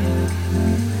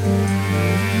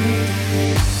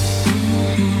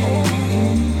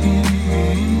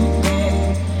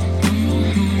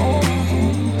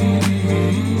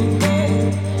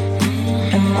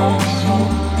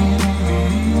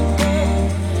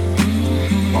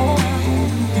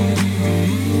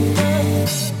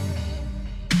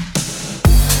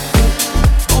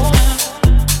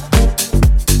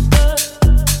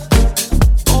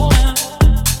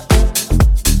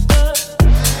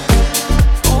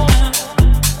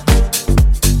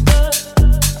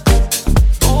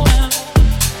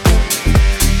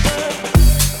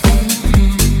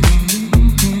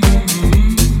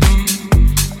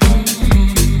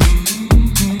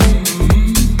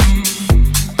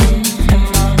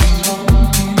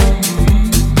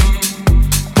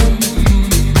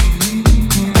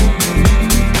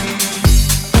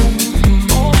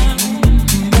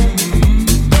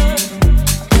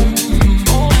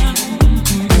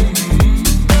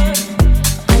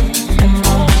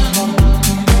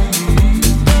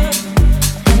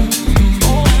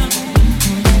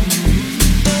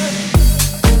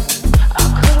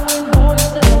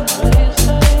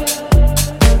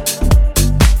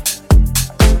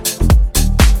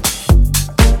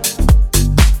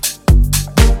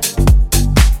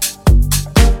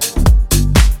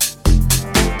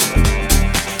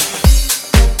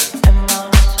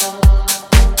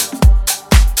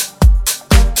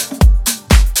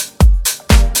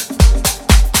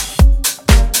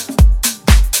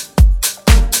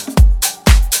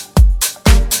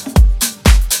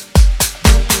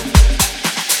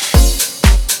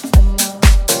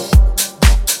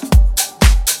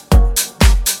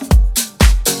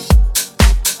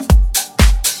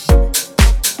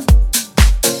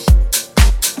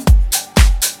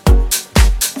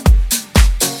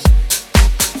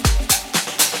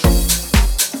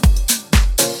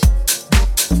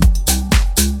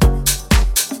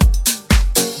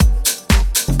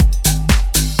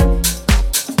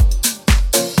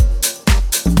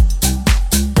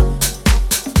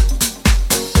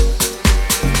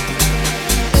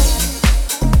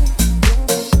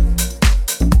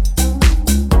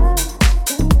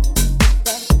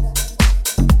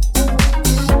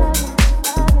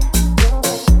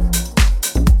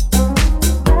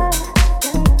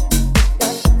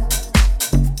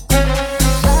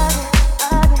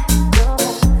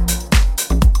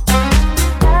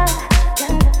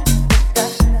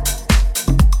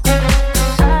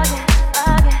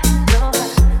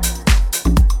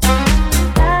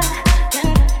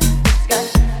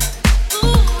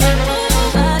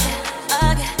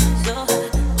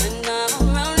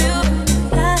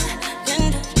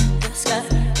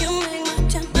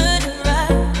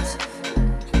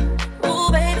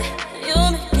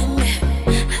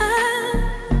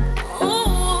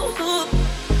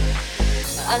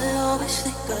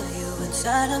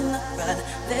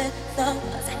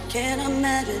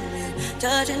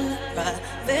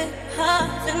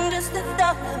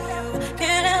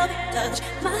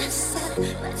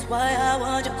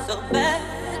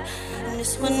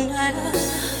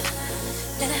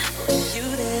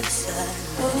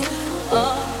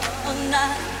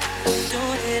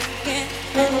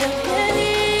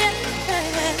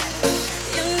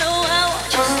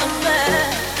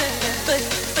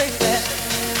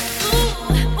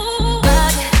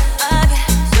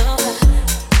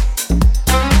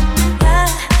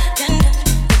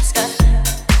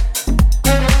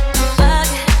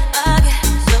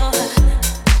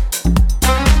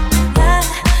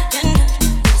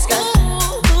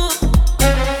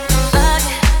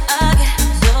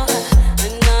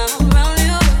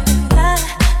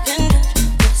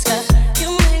 You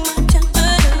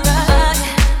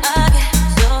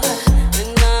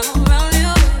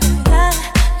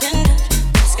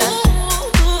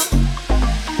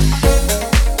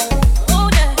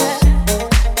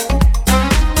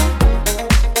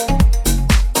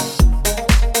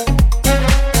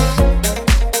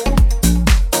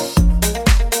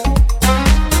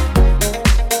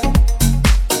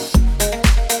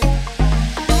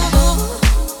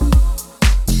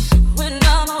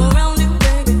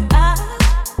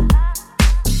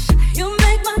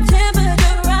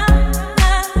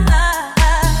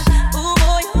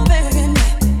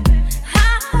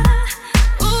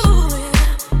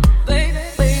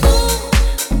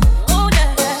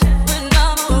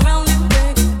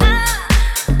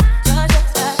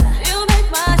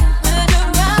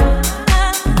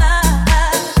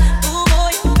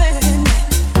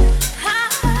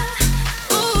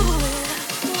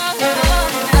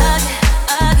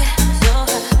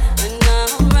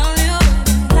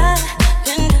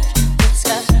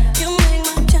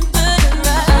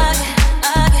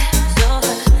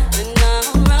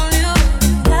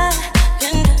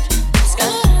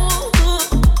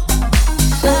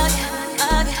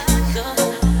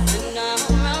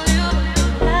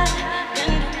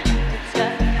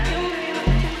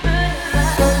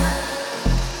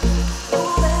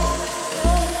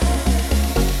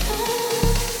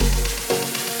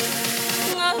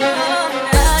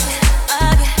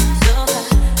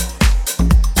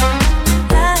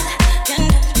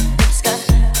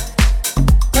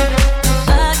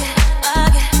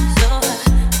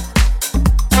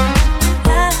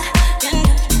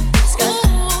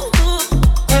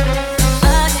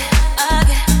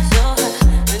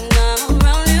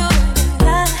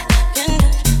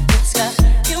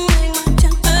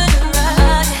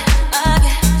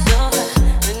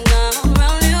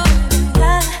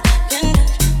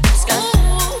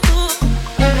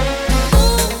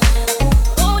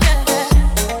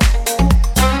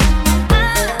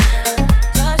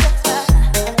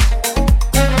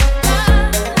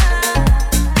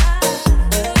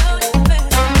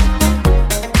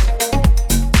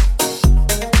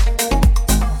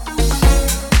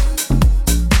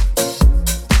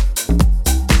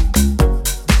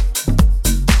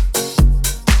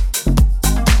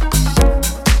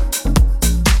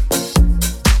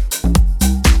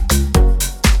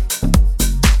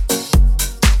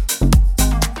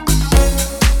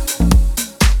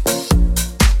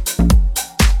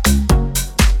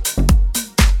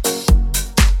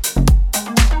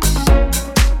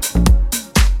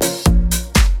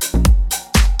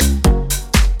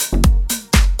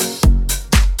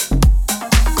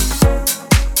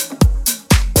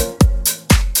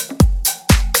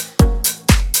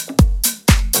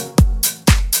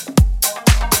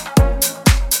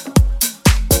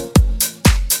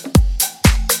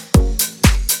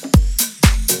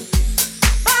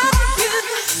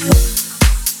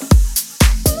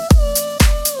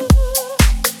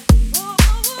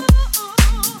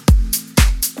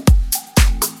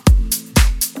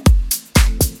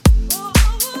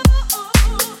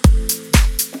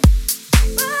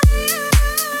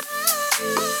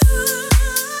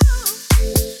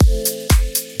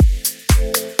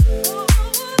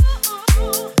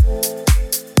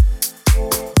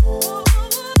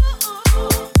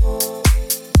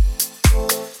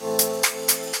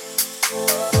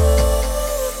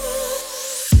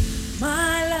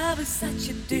such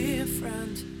a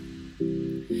different.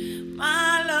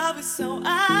 My love is so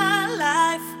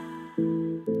alive.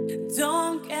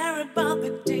 Don't care about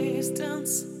the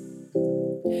distance.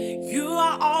 You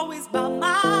are always by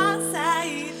my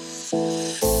side.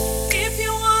 If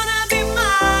you wanna be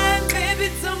mine, baby,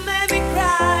 don't make me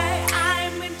cry.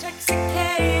 I'm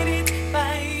intoxicated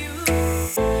by you.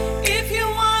 If you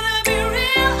wanna be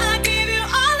real, I give you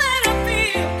all that I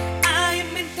feel. I'm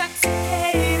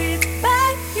intoxicated by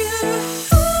you.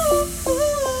 Ooh,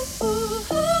 ooh, ooh,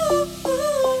 ooh,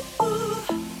 ooh, ooh.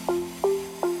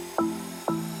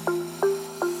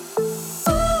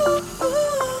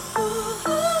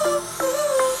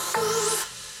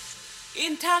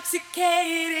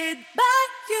 Intoxicated by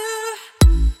you.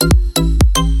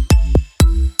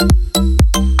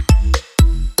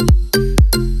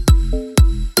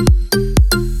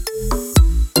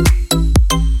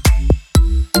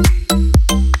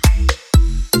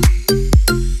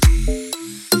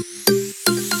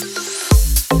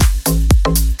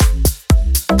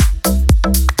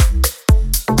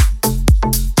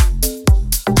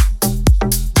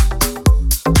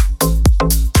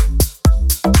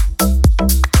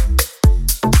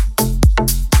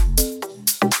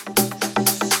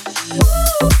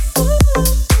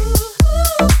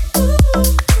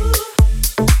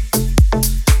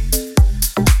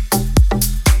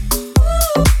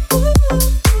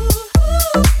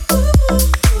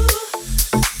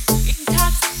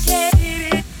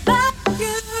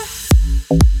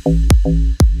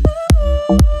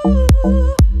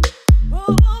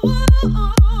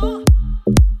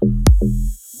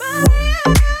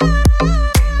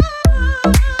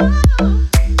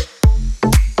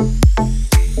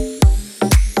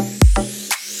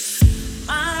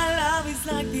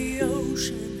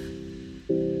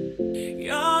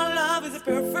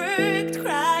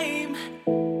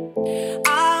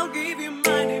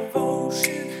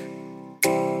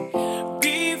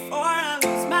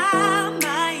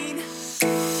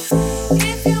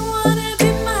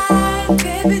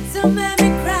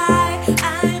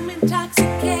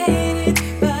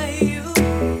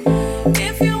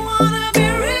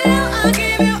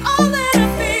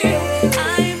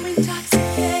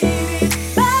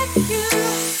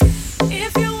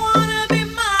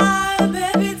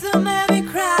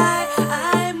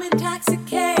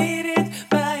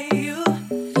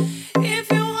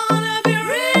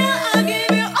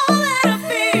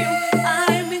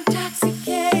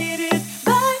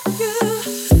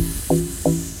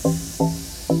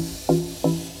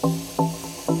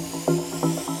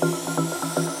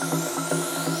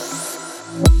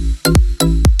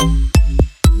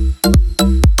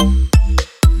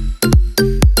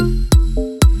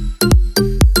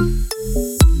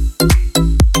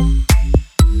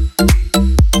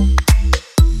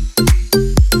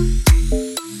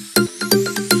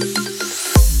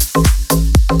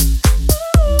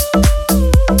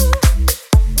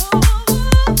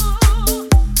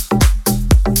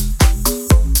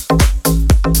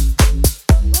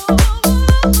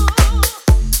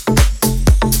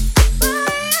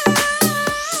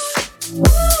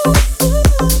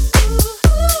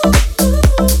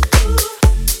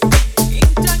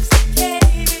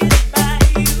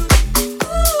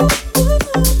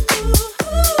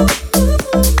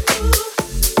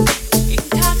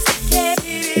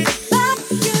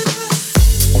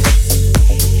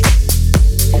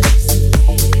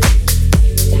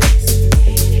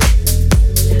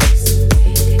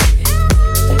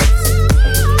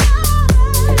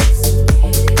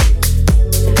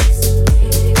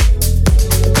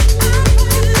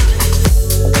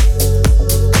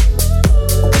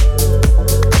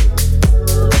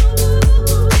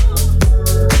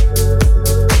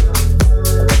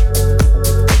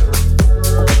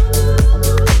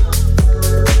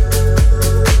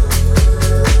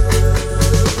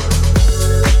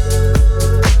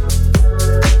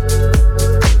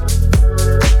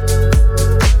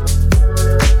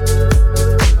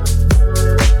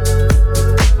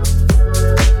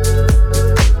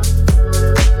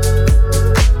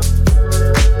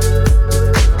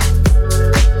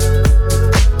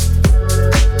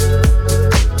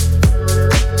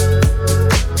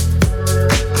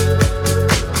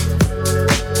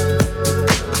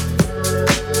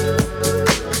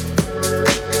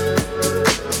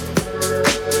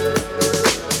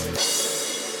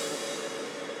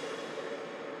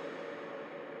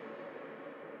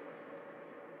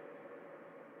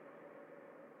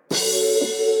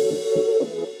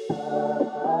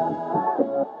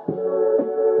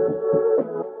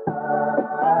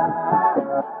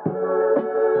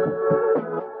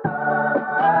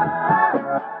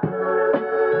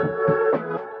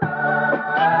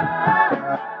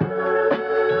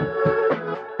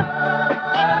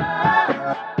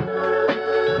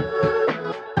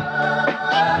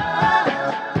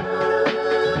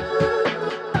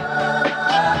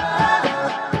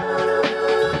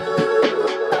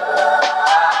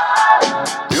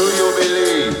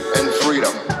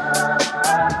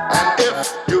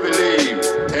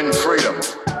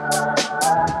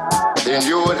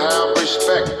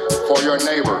 for your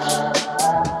neighbors.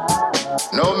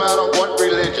 No matter what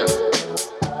religion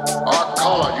or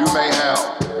color you may have.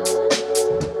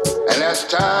 And as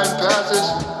time passes,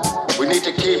 we need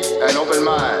to keep an open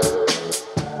mind.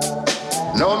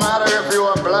 No matter if you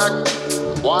are black,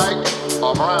 white,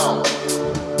 or brown,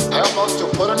 help us to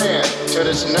put an end to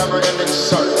this never-ending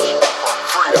search for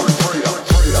freedom, freedom,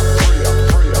 freedom, freedom,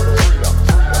 freedom, freedom, freedom.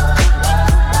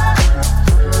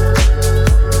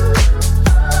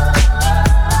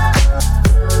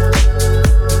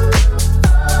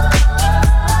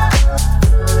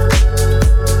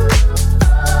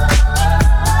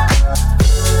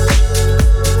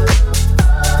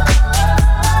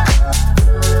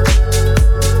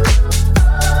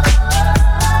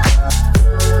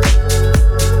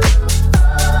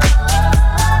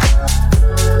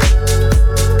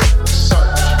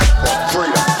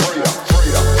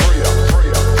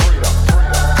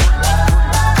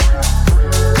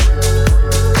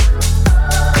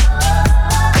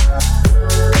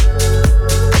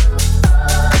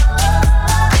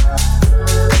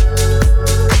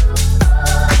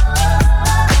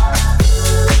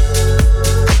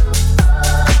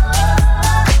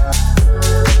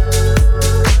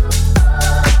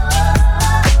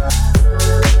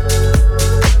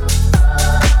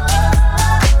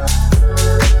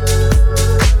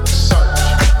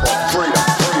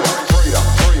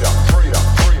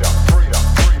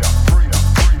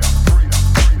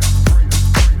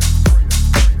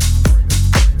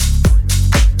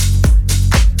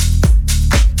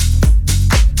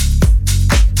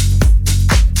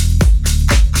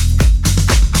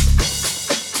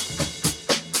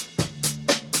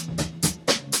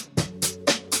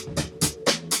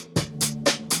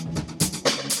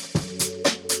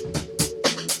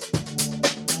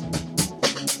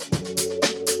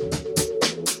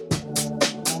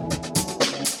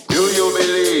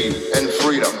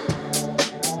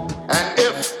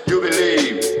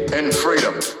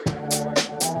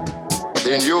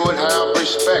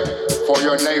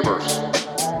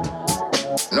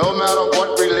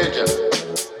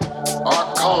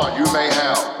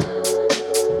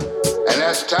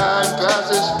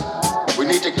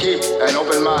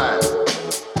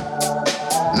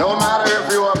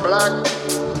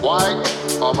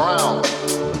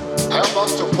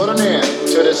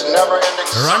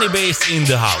 Rony in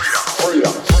the house.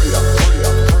 Freedom, freedom,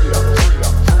 freedom, freedom,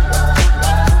 freedom,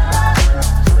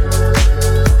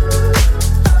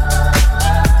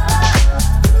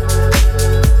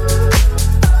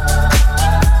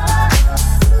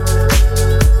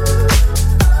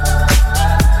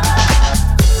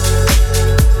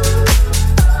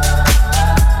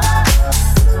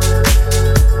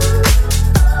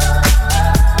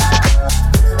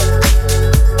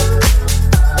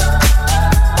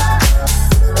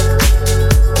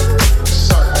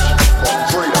 search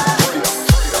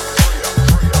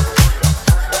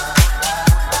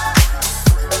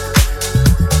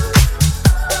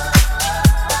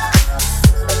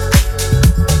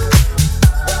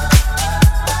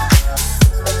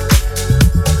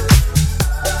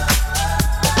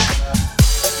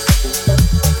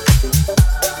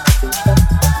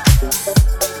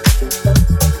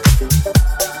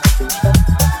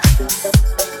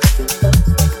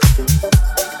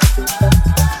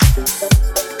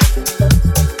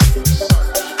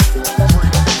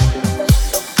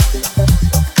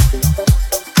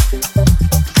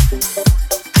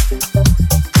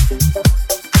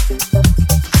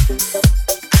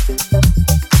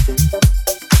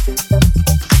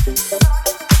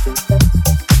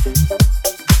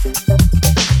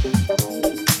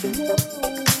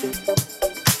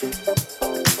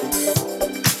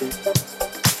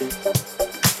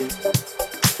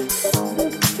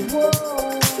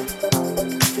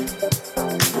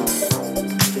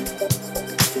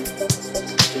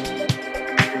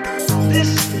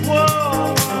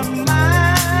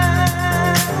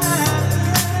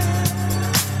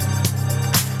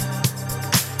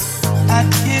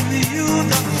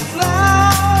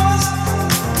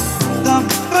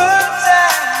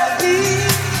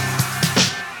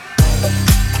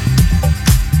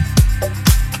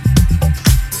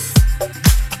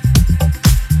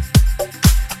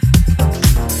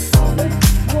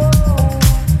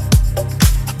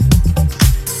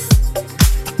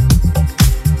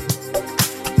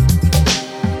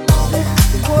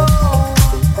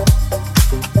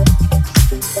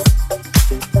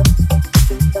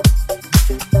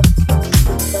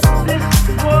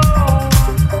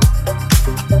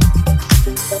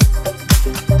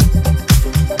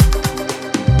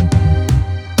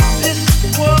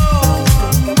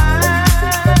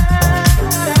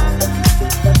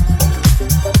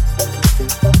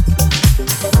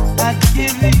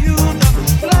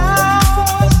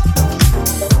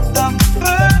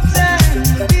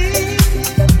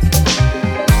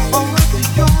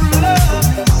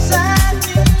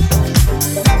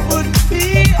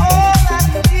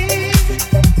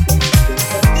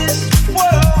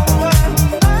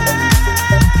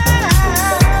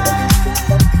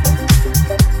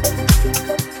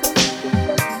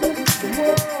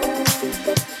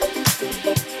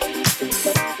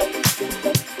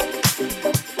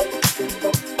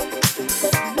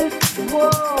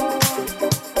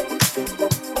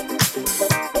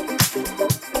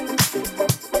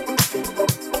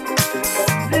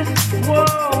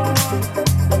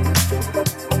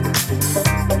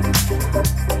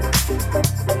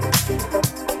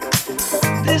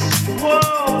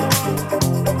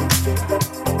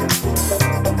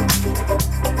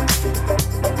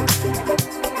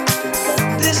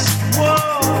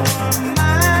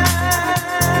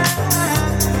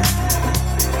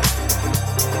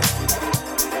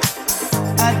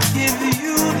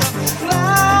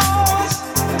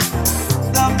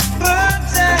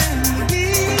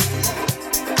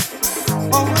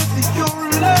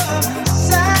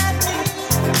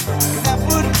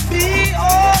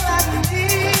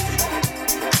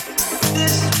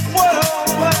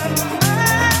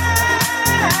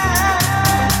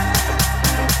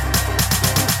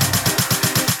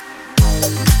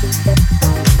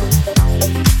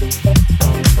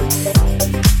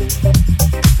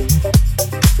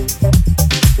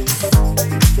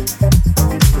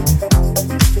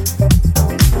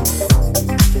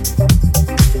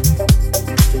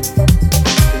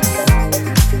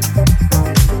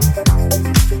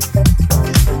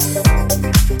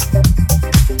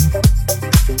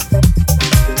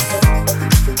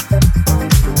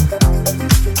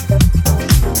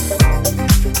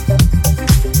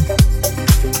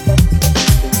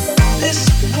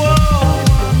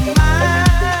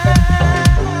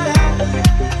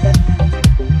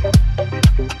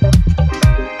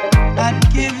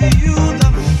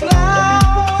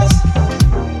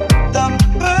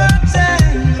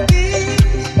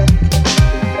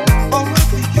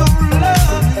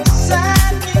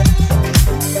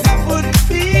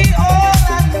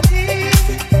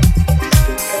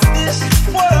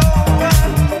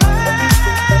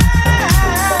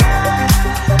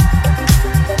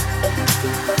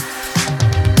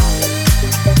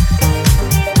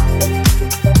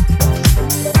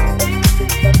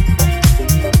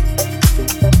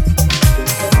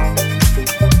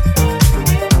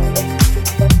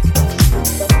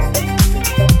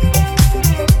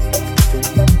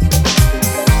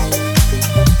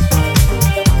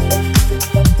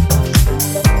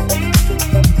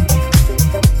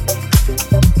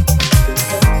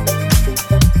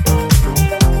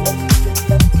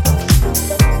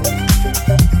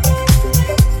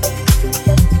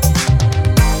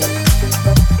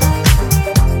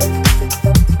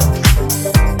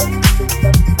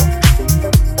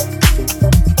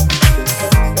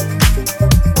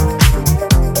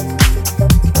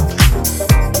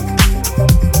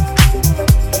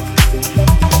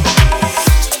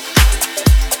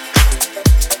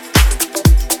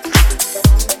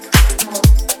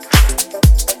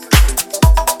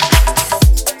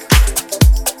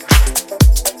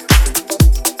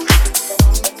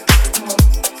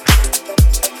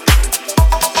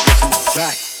I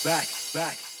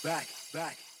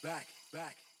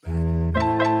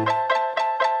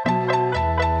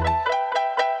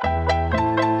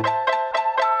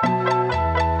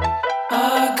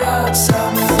got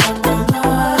something on my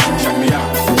mind. Check me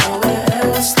out. Nowhere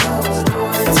else, no one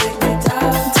would take me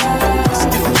downtown.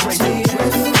 To you,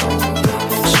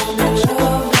 show me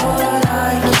love, but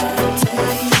I can't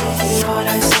take it. What I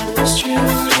said was true,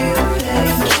 you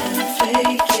can't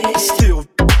fake it. Still.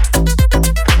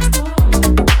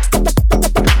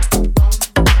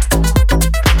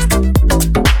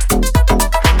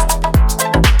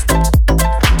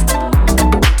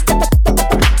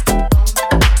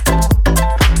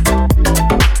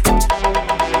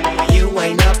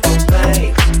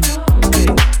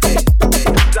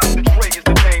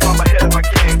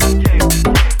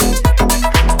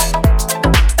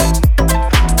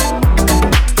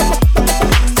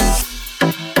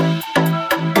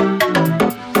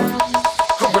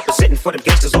 For them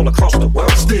gangsters all across the world.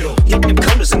 Still hitting them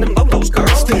corners and them lolos, girl.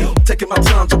 Still taking my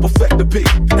time to perfect the beat,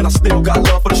 and I still got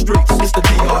love for the streets. It's the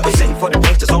DR. Representing for them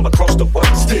gangsters all across the world.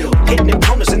 Still hitting them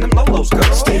corners and them lolos,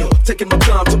 girl. Still taking my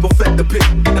time to perfect the beat,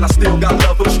 and I still got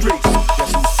love for the streets.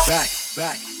 Back,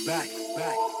 back, back,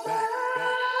 back, back,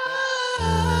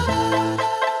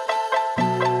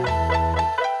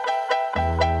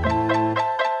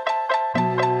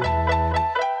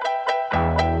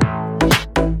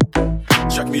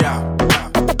 Check me out.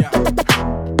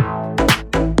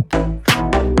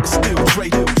 It's still Dre.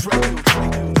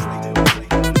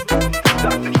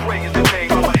 Dr. Dre is the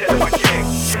name. I'm ahead of my gang.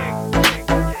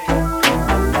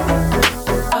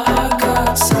 I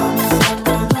got something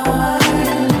on my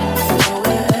mind.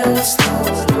 Nowhere else, no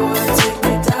one would take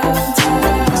me downtown.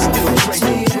 To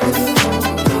you,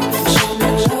 show me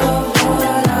love,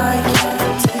 but I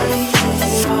can't take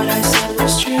it. What I said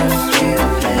was true, you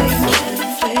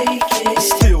can't fake it.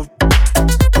 Still.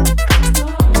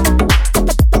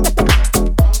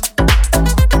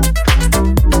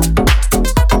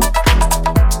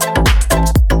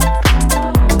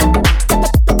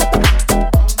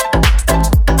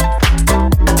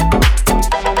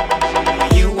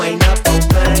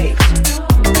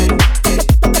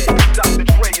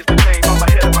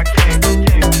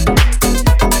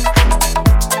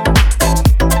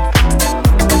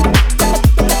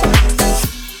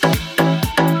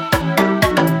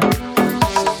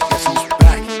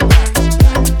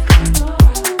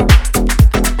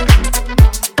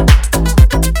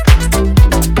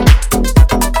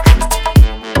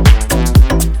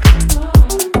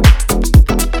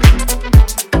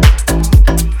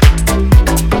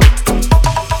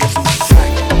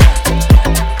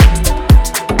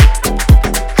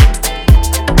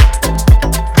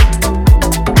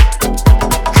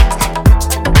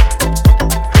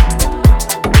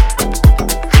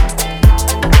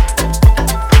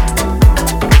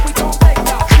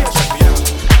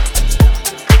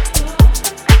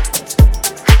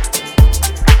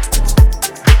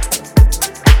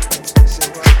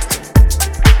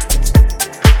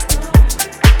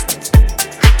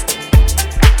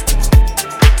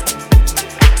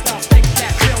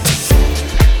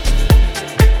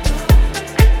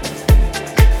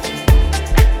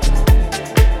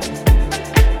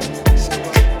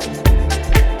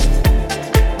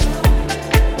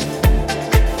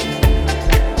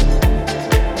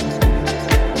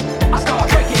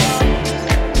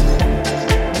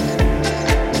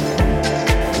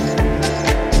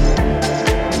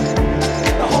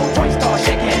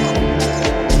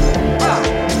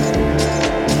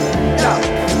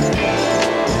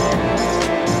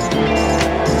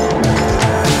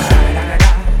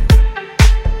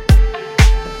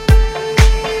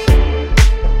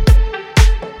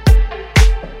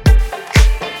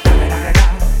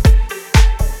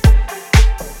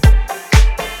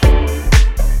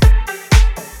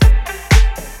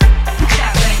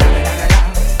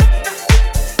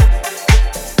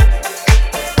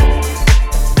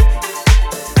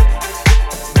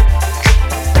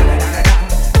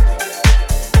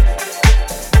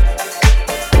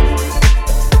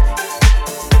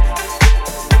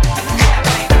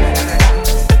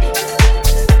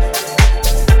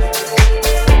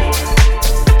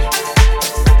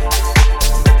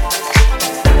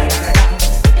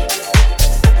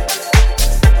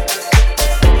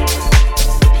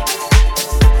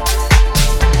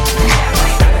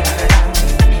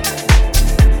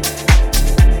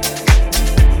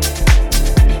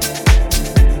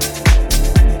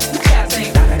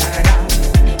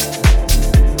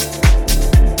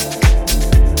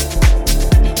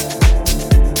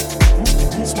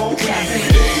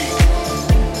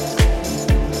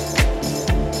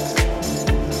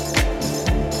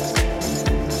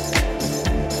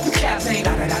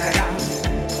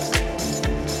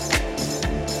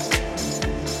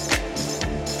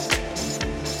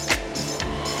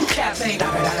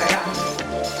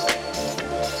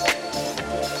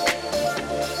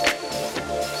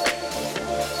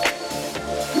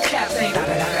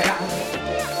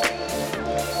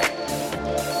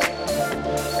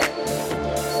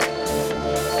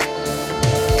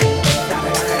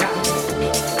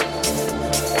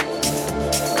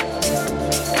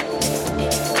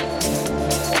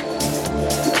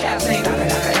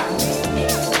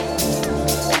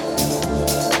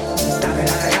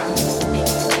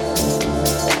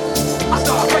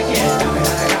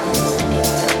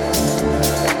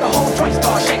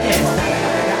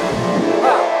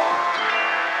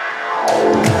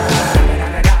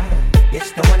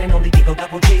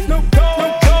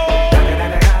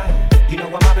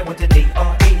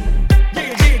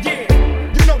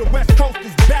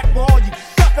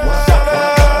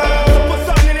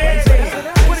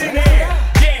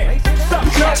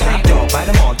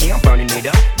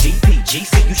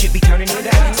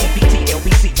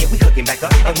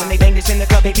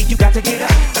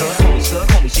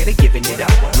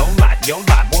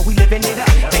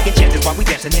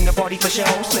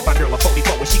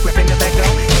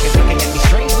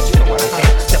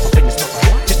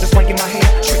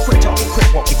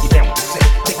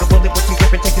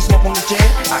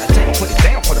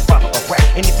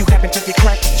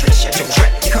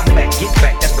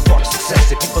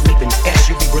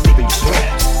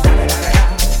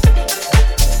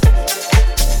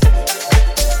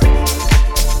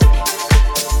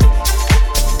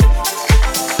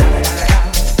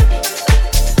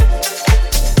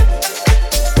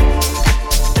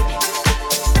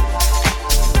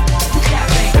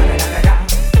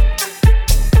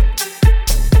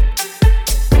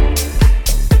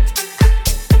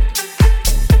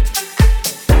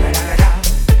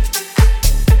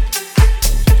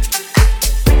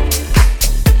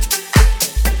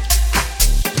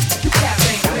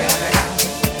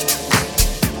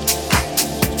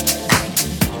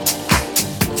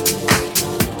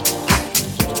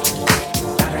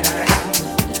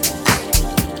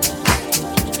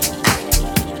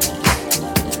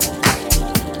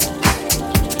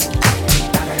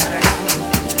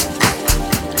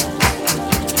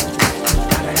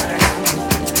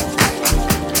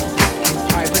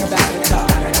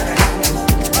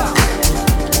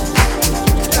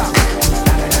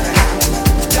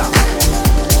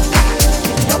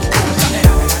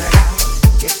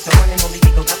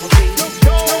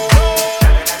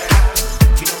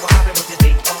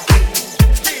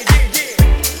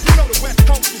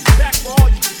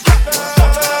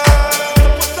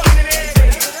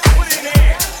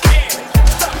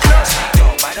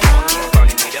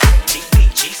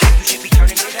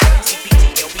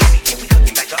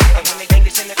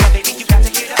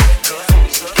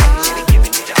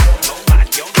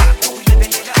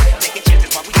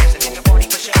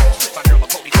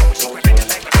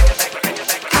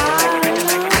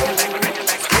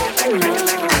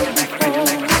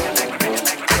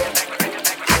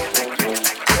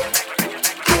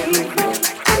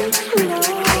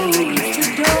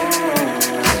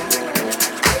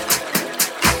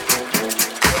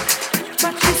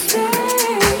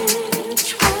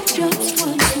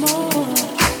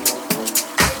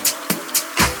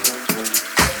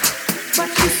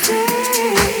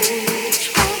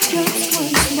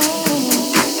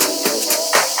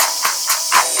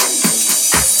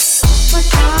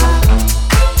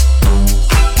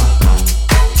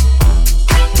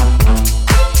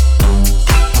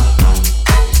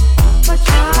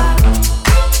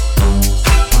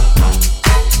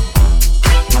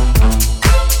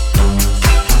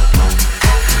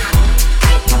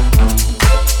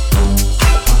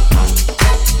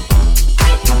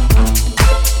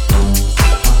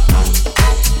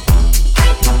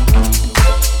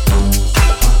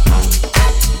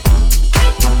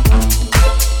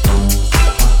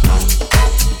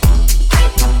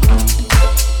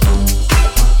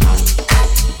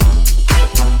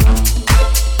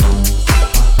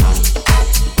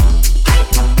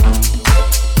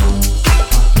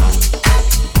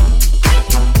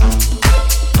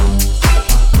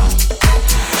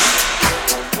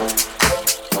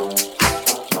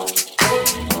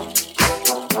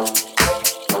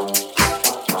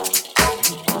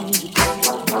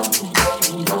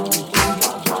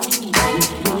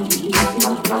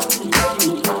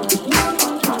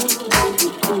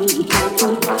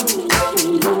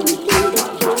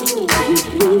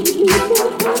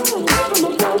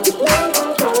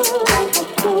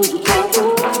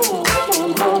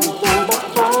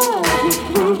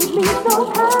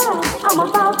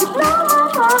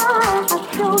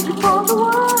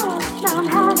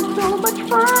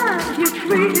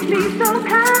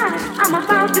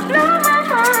 to blow my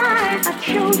mind. I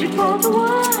showed you for the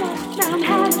world. Now I'm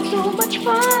having so much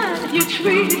fun. You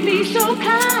treated me so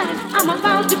kind. I'm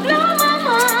about to blow my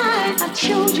mind. I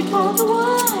showed you for the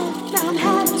world. Now I'm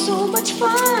having so much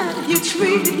fun. You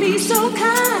treated me so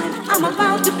kind. I'm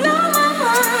about to blow my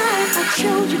mind. I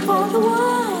showed you for the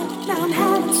world. Now I'm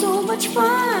having so much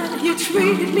fun. You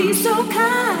treated me so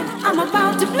kind. I'm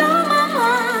about to blow my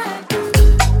mind.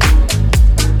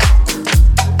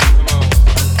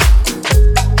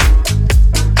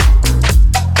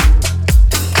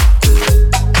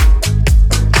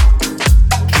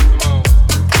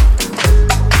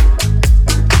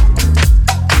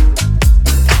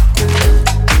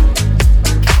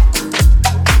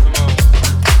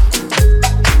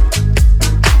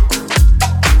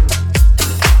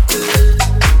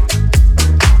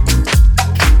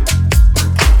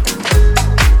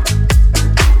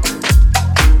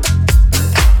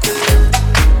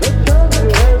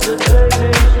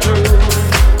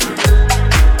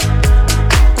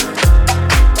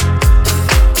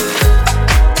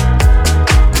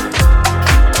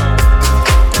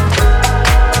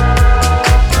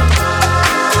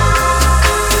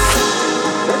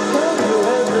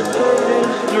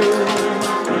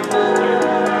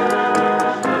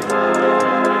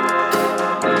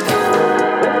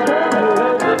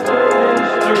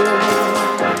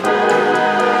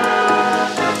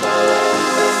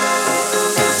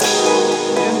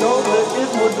 know that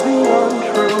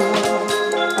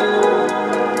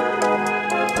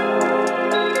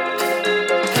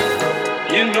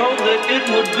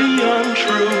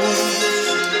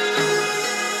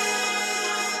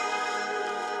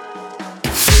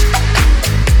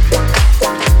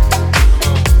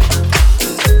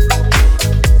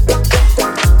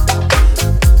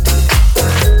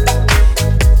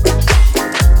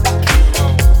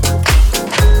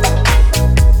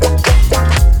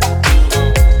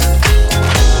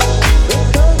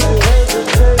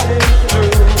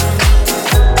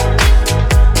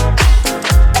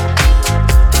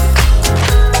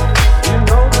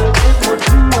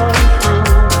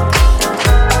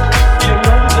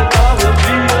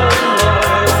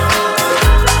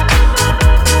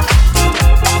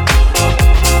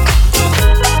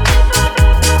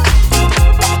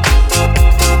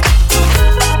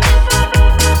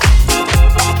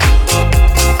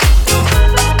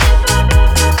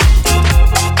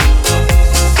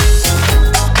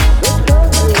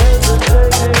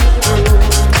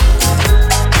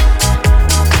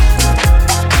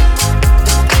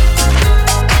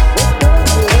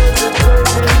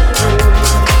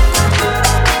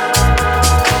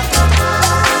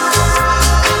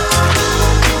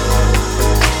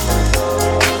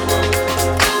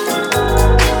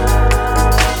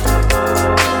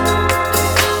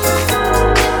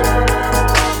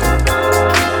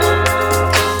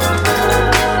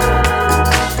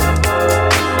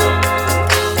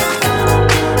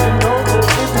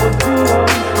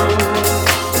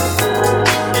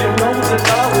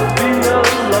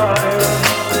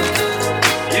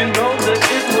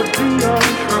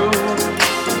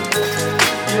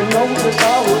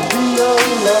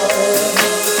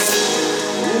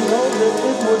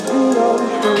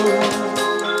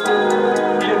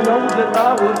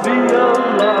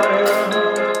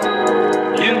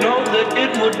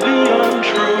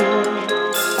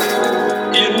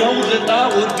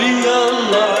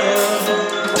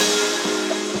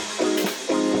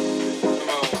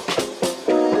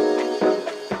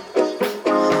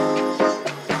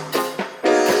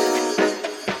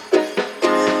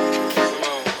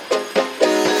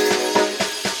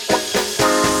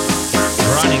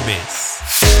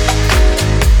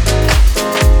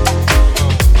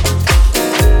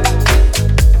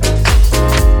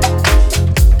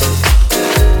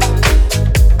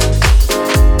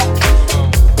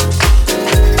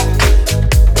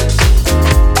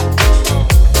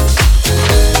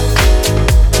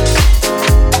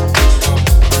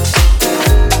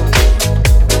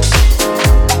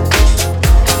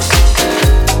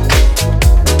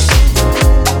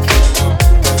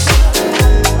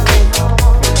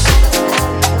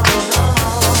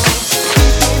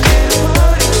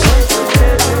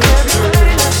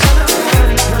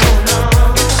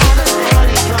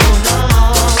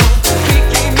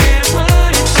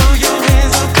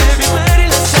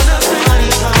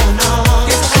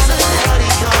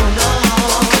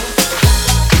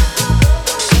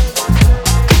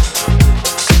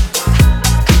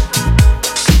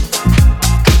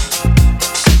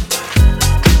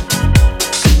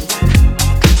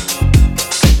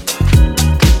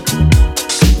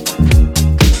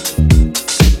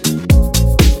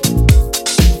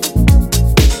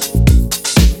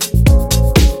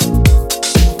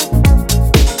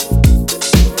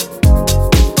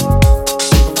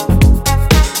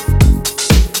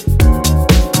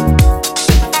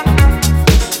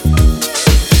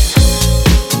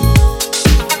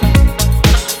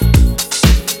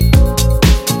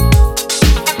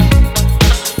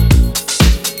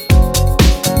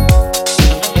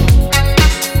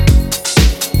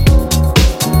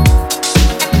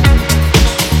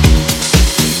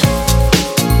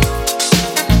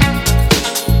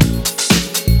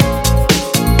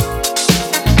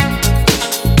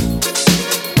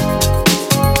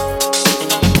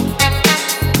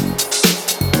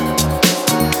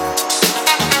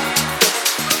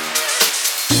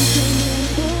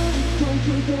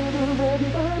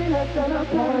Everybody, let's have a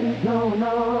party going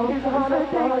on. It's a holiday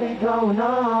party going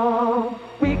on.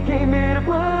 We came here to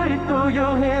party, throw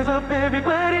your hands up,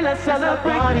 everybody, let's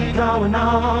celebrate. Party going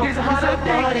on. It's a holiday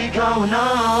party going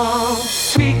on.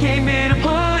 We came here to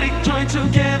party, join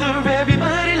together,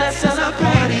 everybody, let's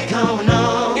celebrate. Party going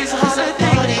on. It's a holiday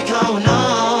party going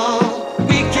on.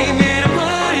 We came here to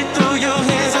party, throw your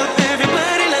hands up,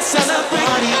 everybody, let's celebrate.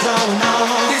 Party going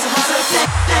on. It's a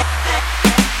holiday.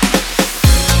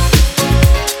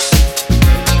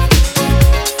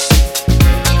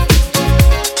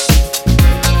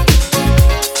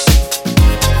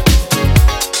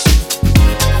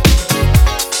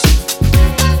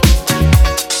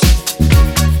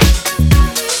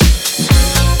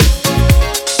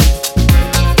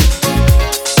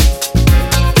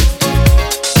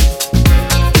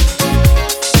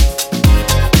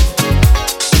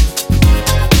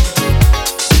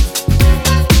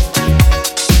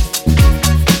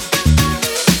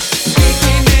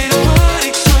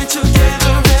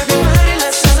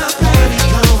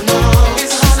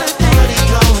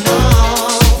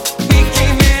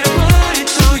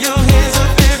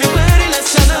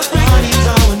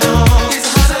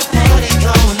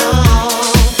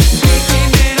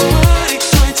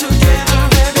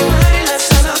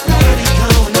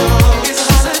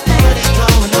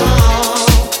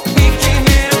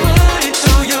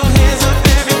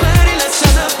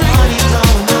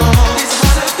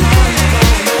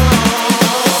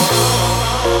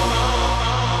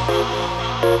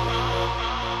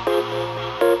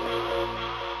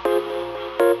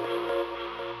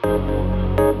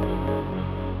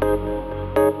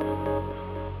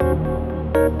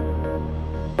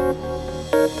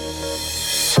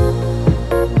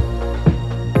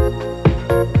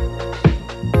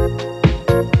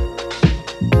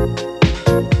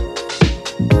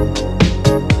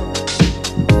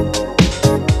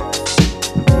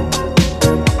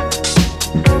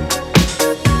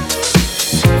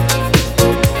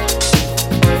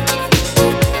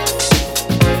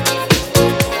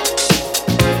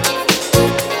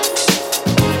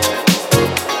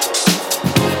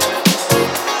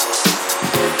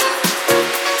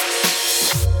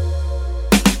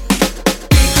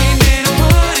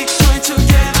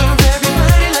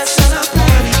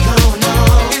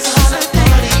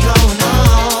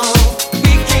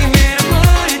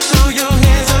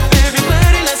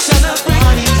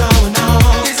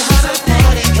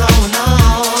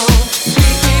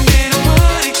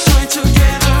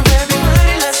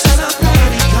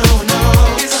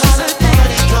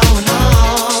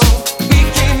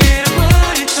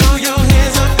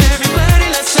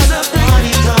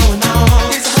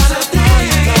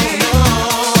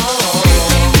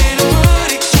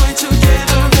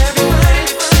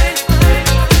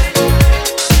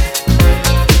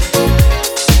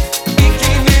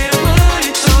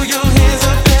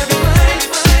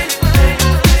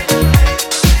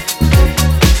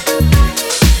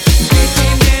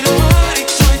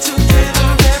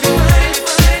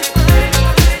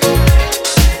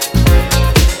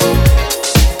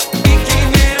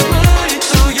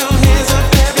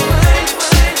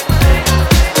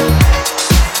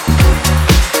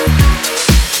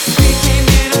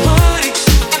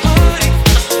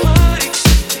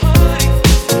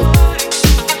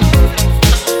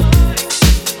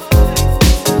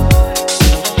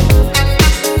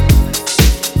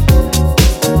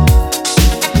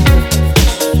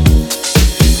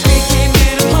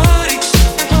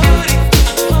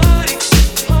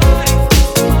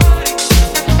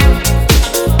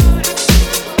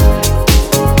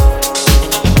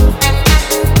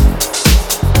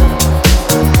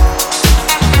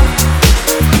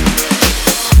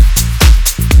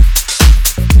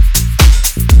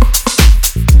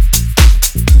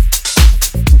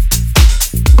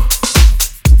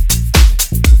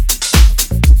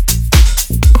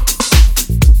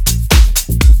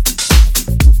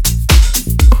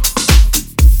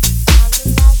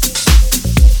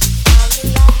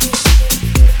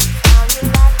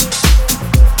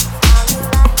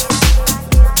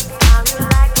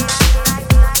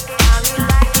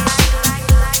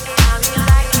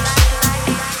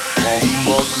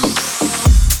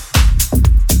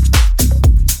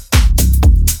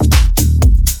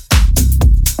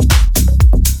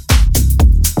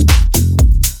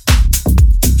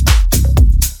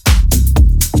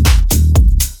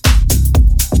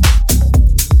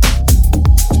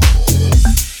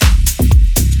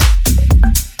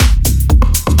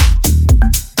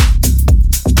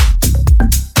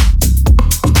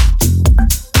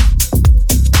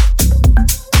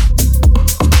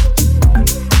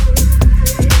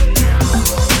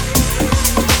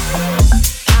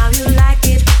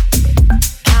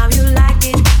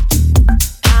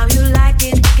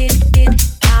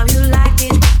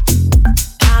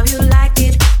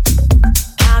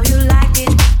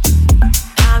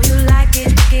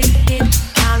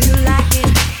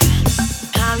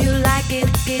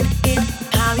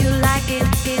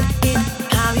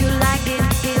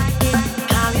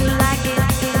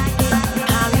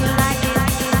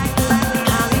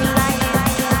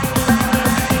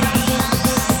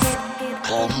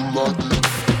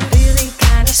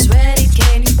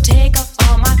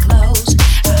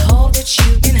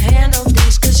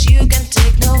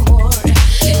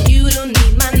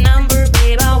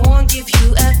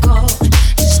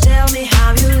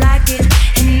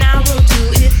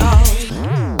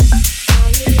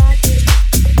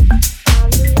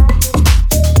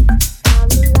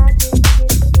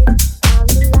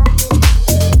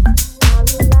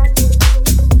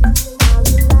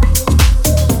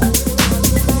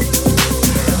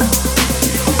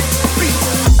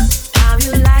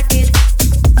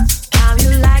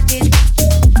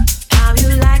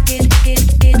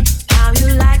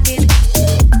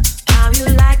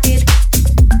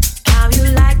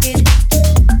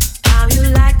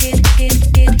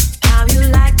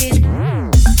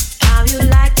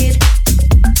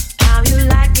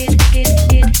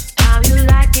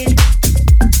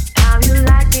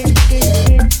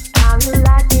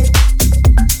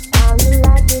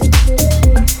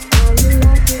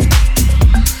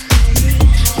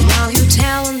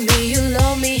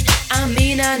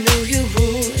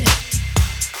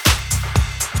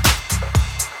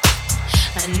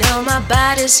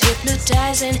 is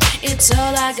hypnotizing. It's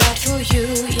all I got for you,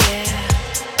 yeah.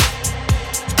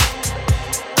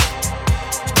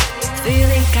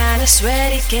 Feeling kinda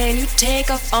sweaty, can you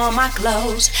take off all my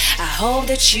clothes? I hope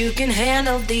that you can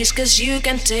handle this, cause you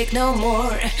can take no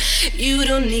more. You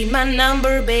don't need my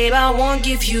number, babe, I won't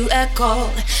give you a call.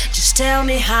 Just tell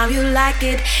me how you like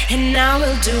it, and I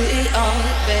will do it all,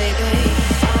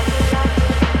 baby.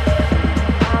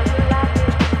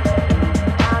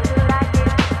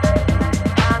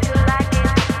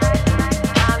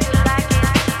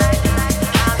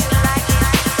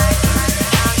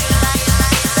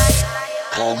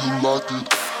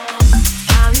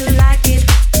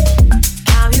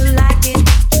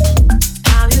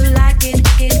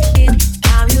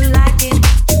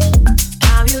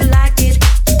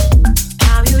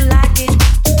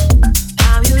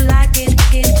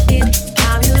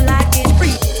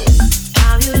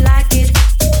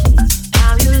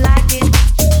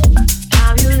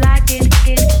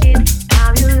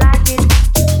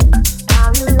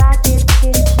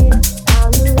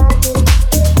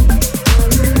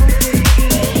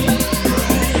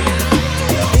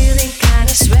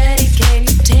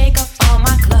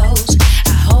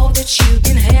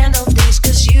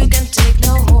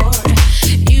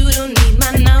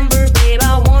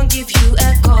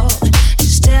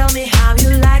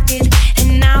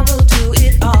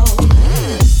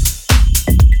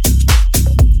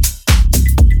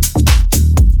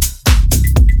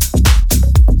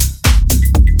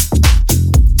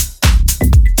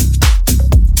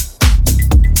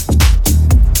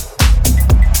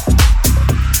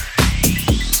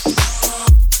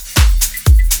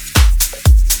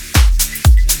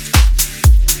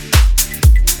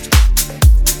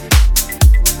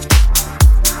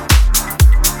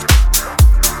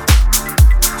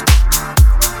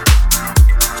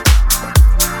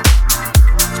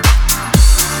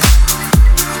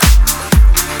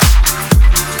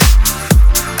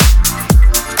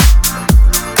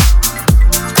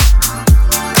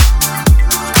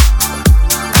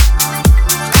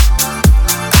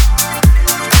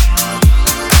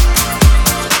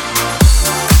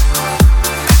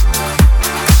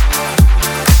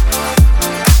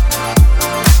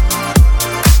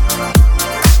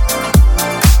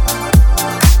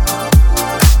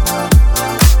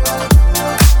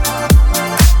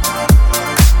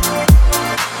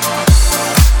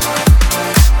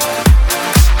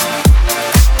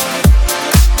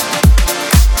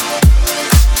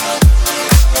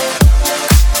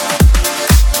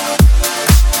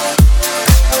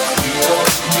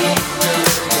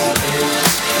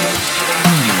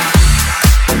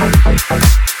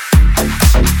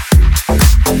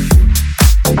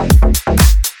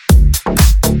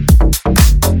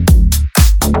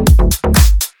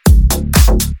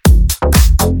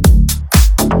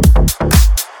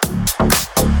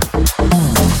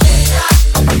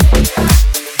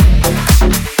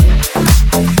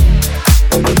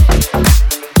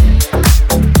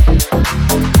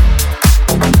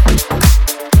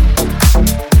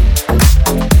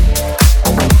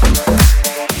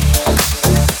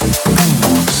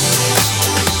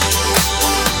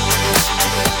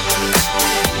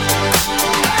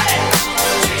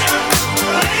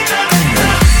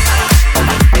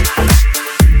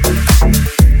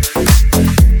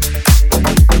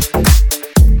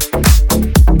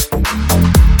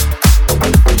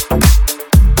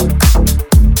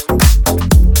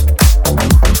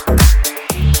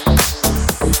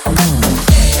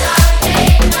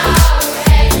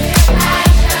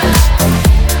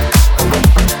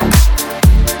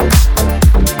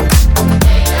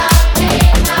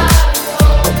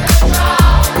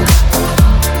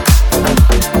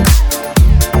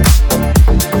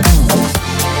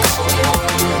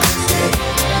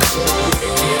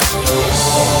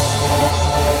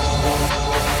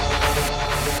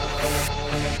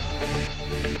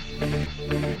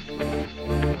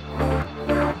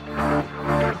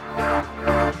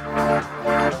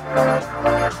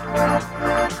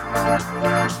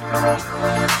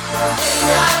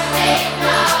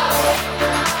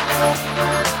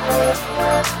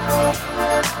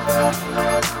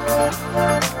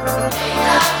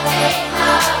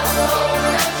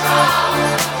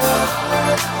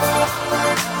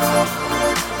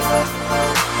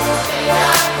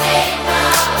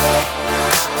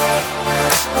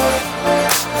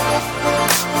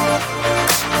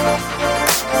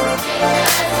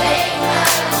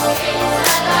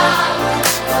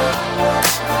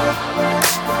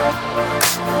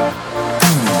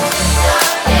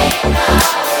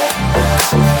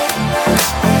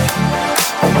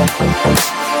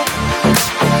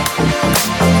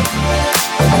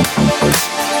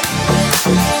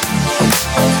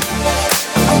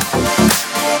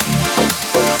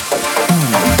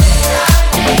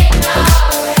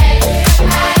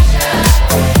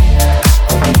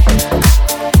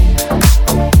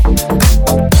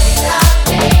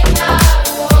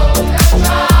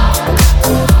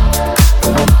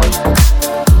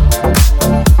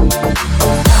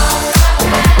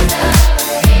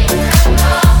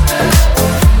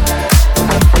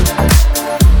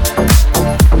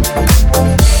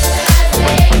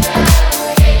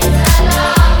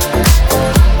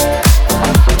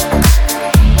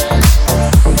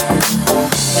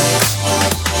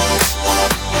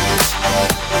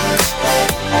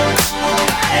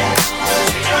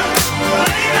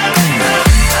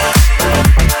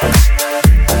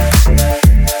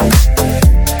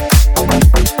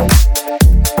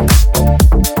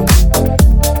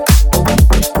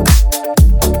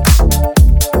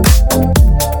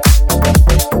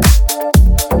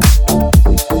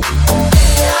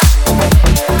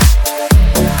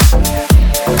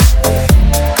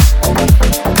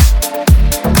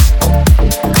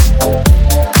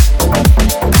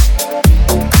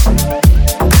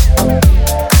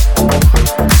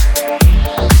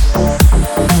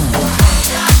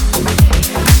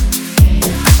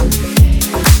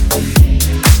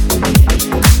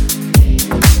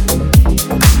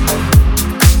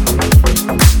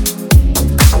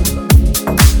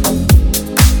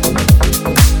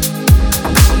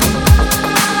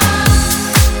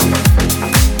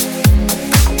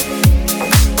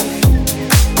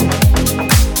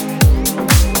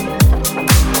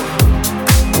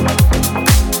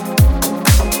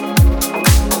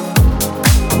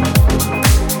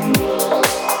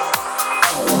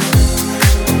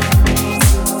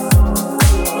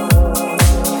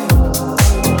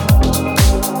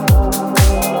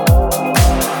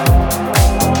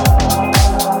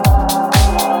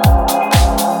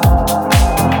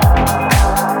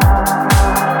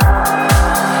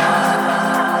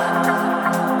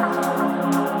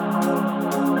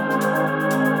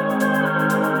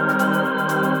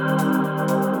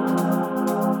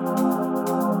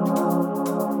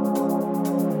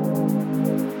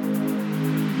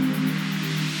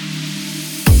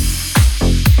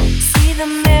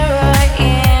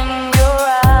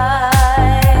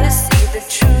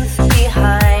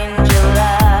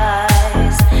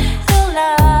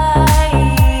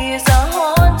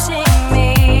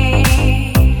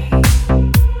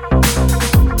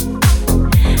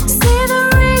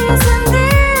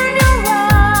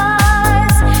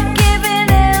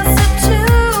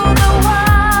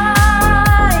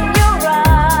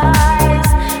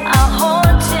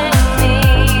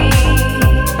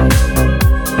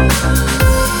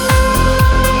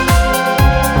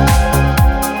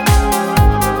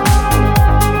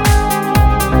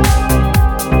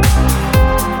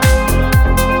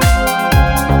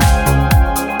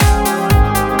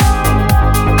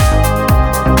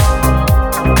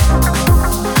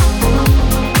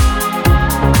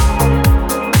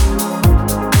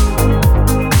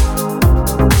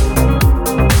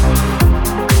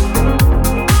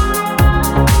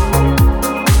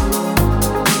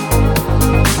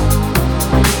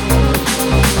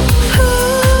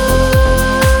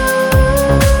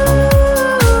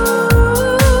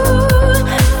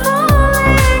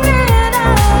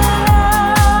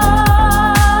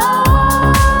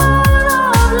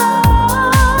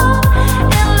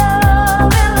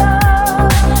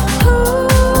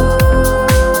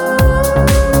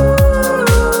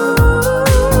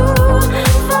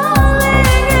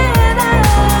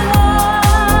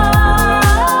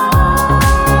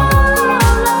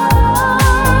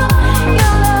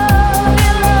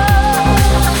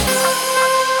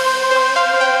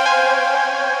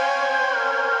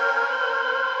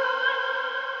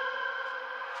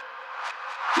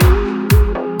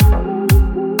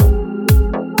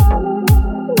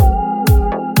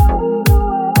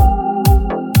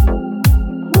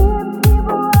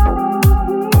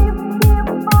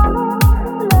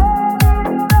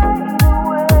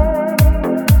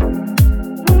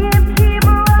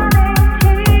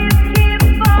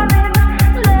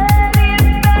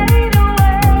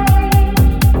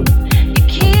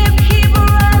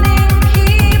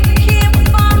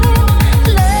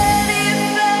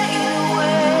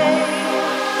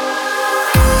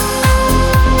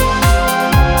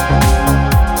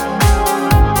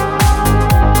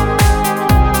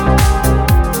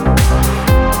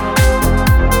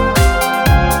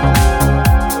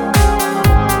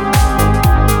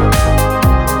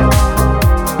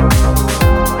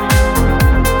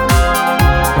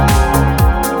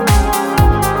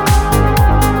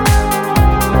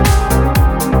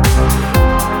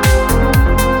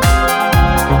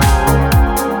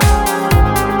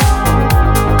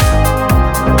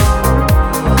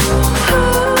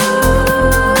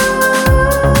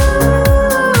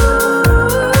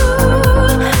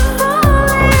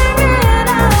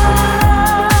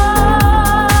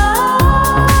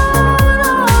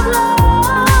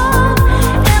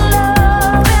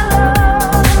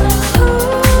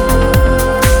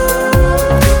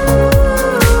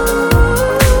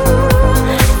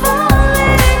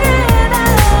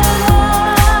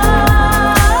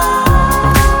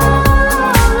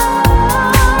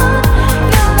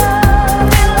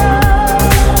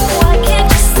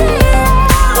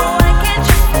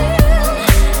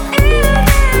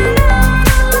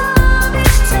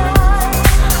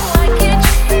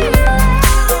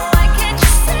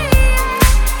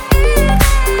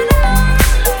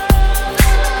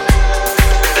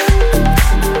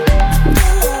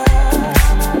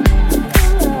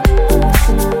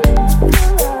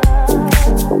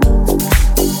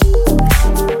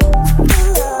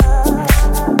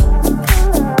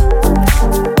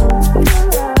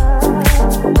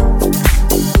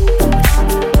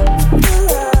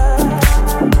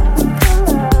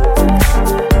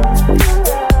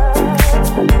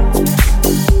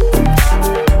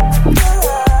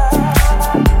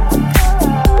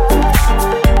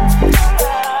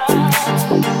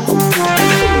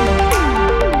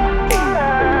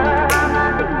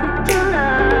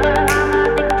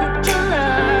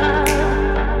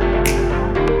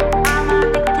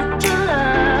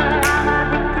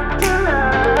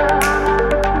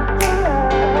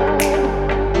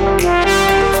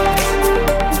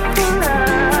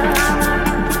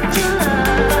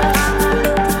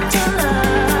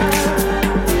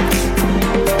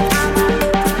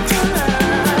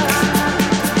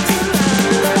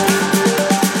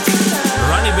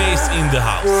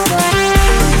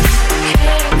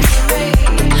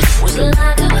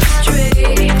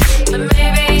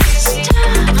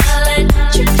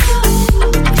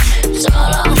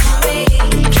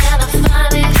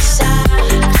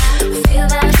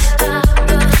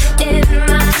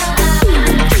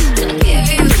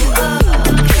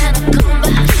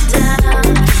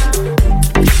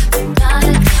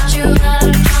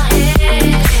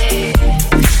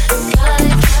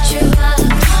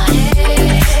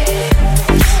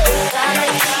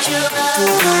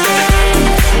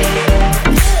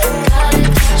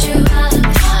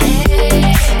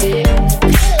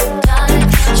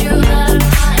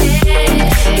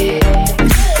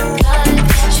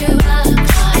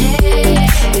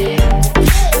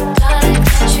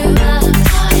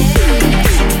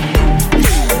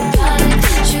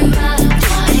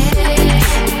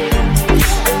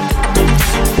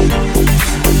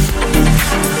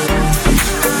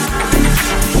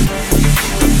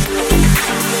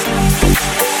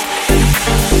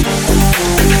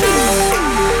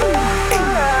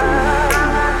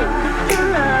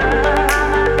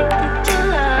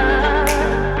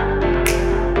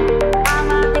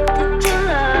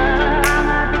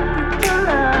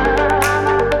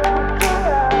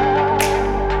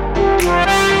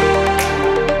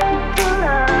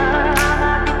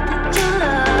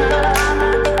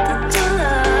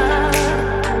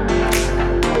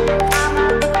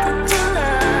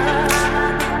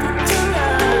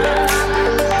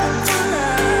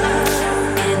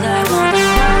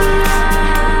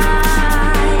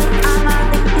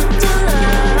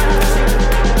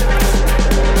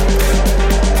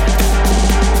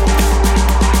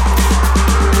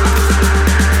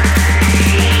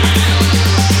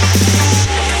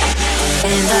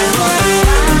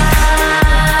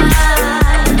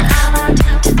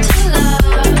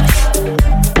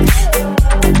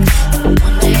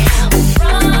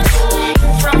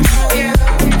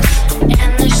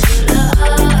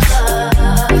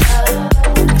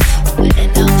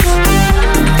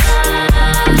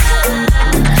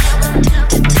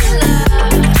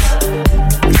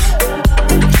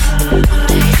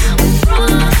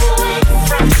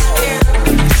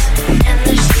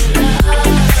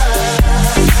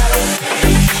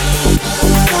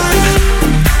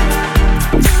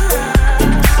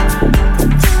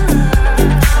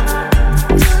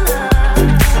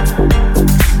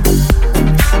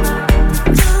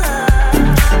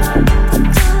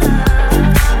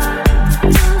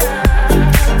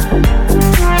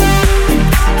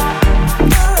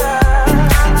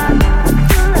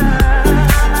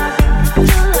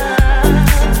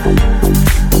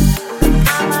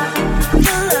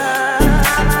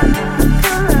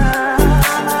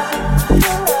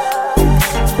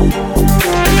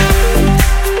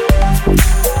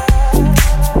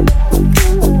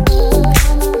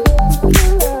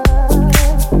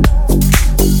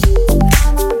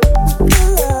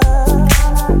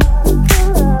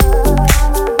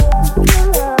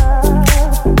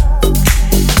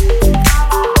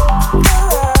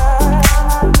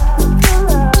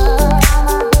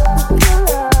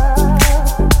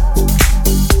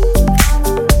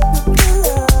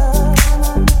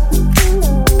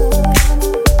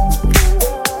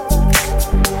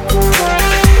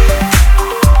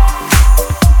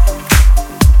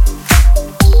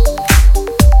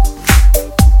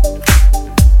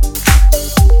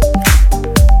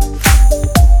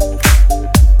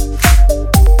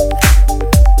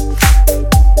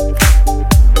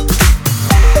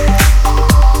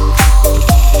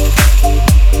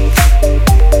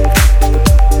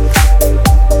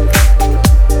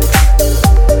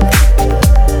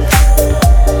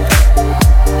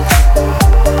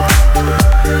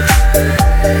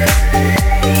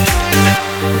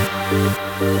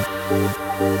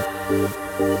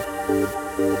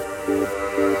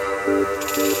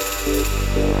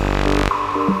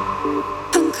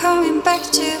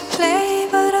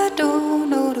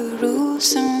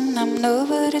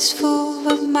 this fool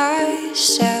of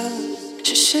myself.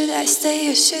 So should I stay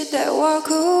or should I walk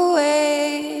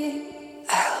away?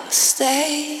 I'll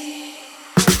stay.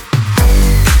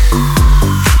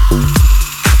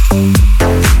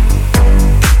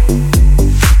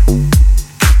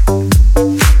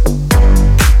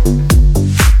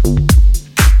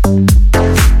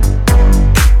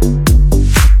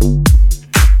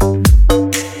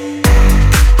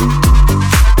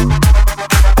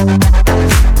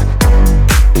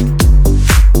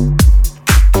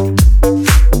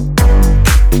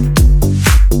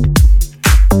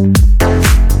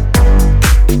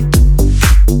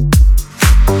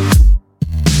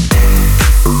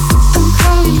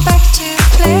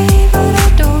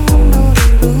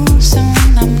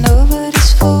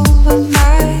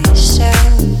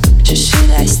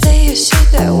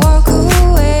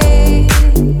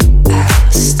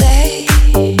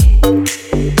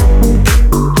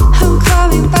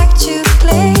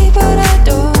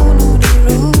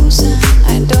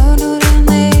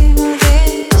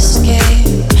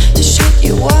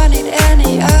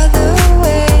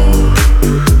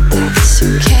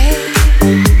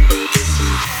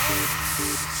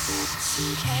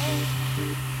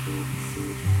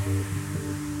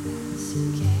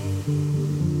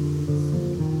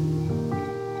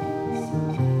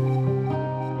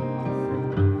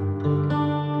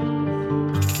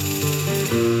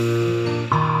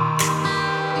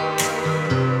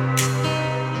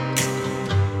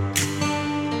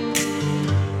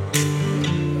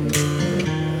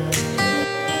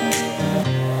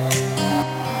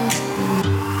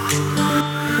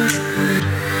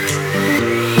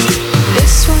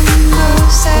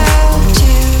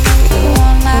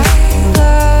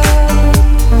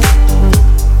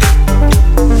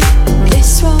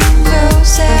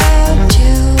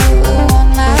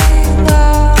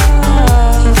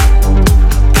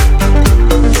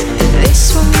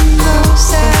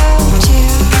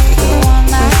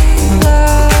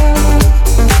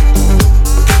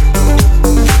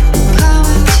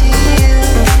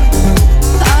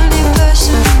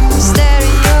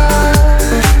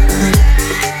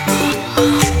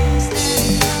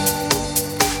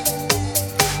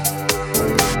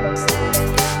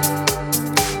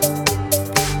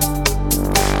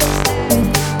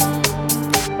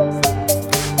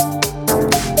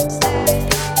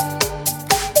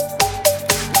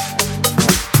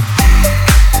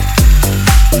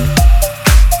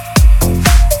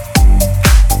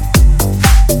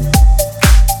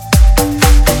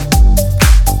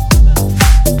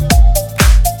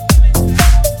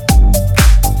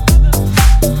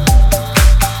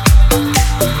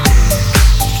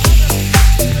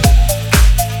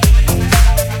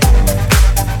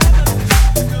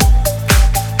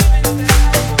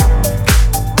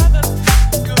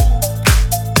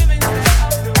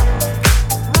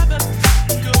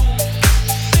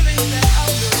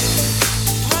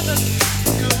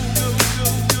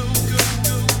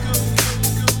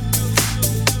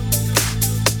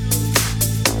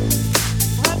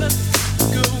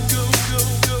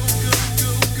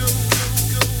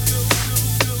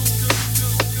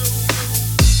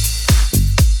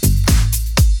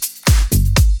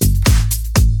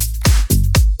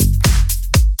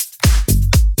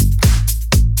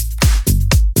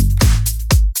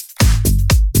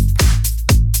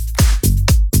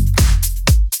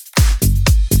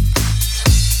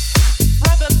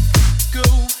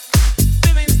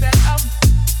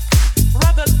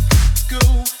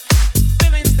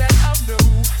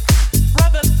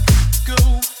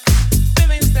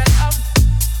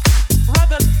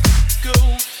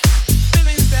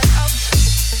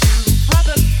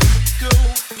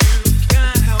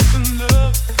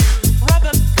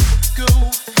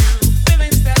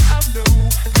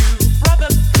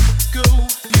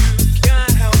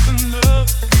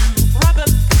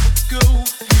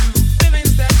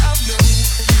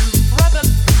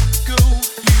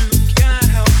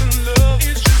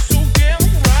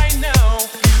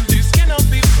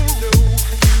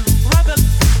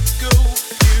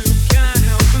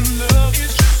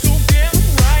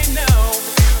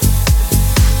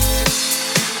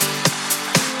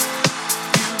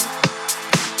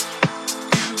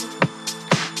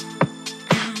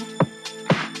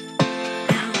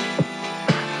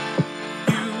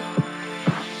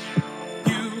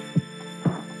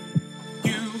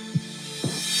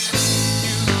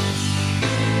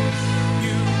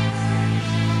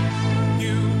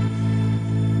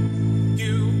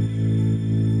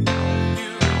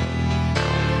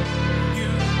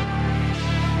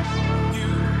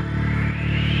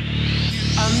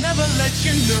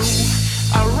 you know.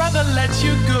 I'd rather let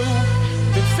you go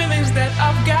The feelings that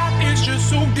I've got is just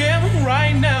so damn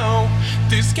right now.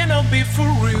 This cannot be for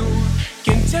real.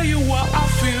 Can't tell you what I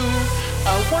feel.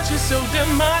 I want you so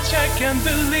damn much I can't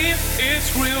believe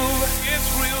it's real. It's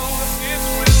real. It's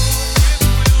real.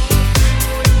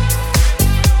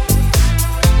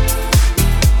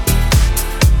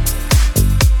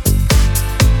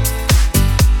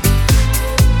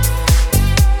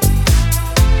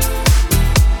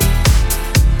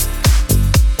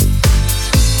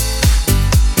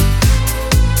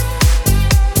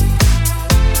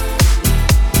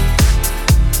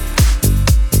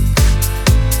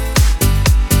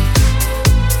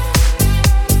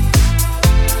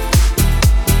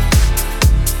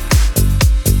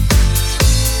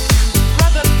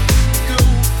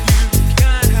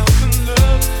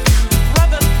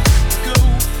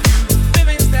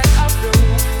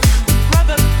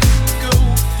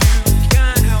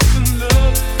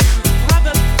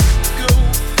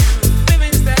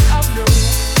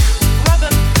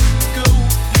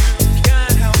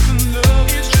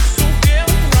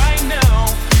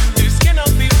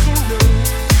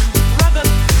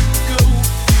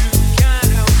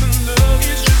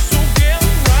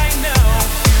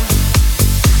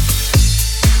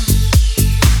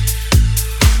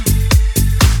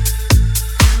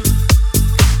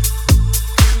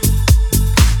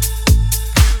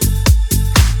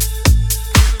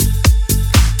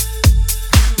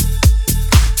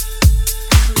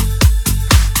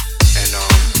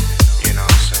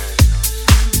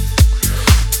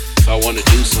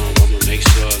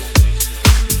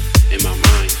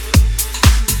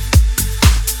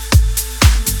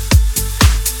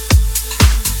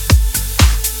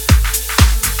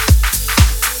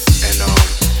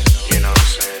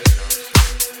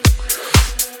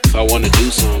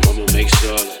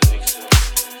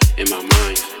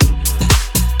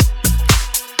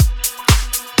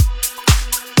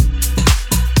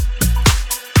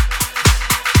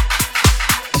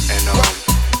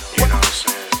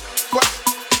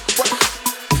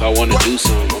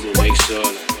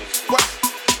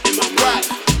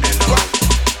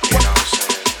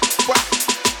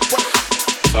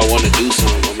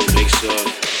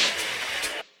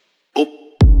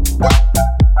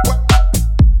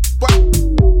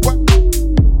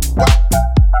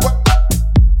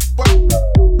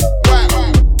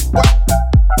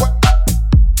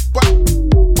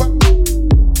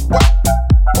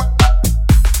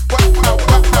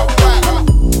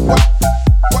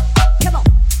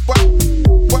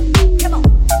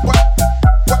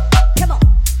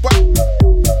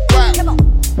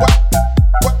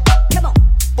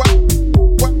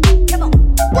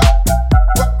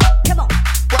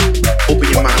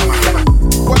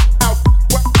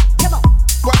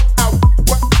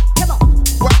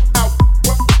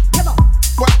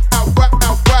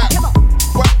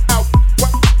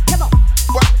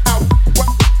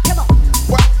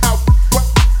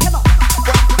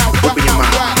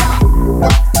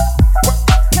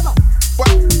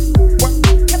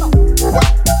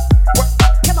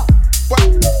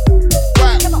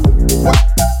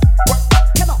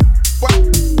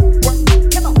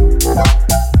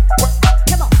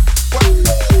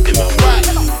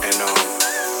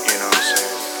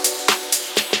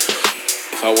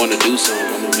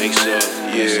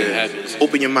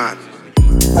 Open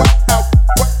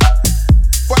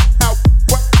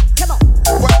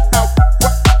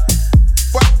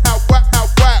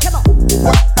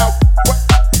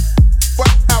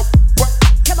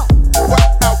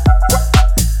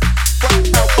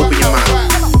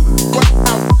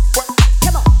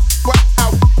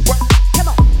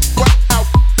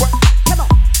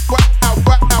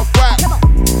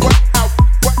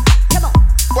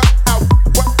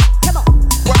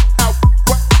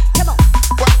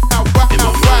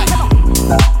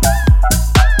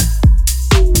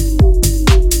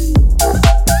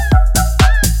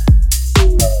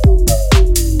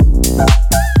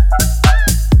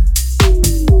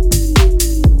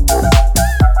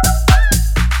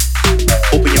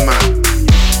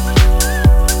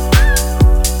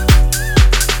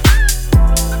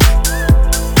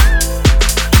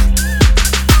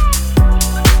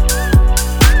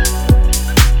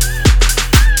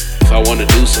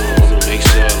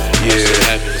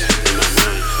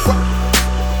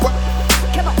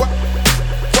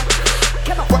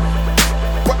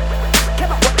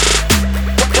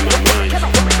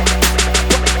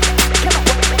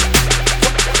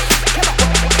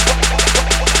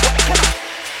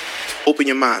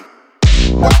your mind.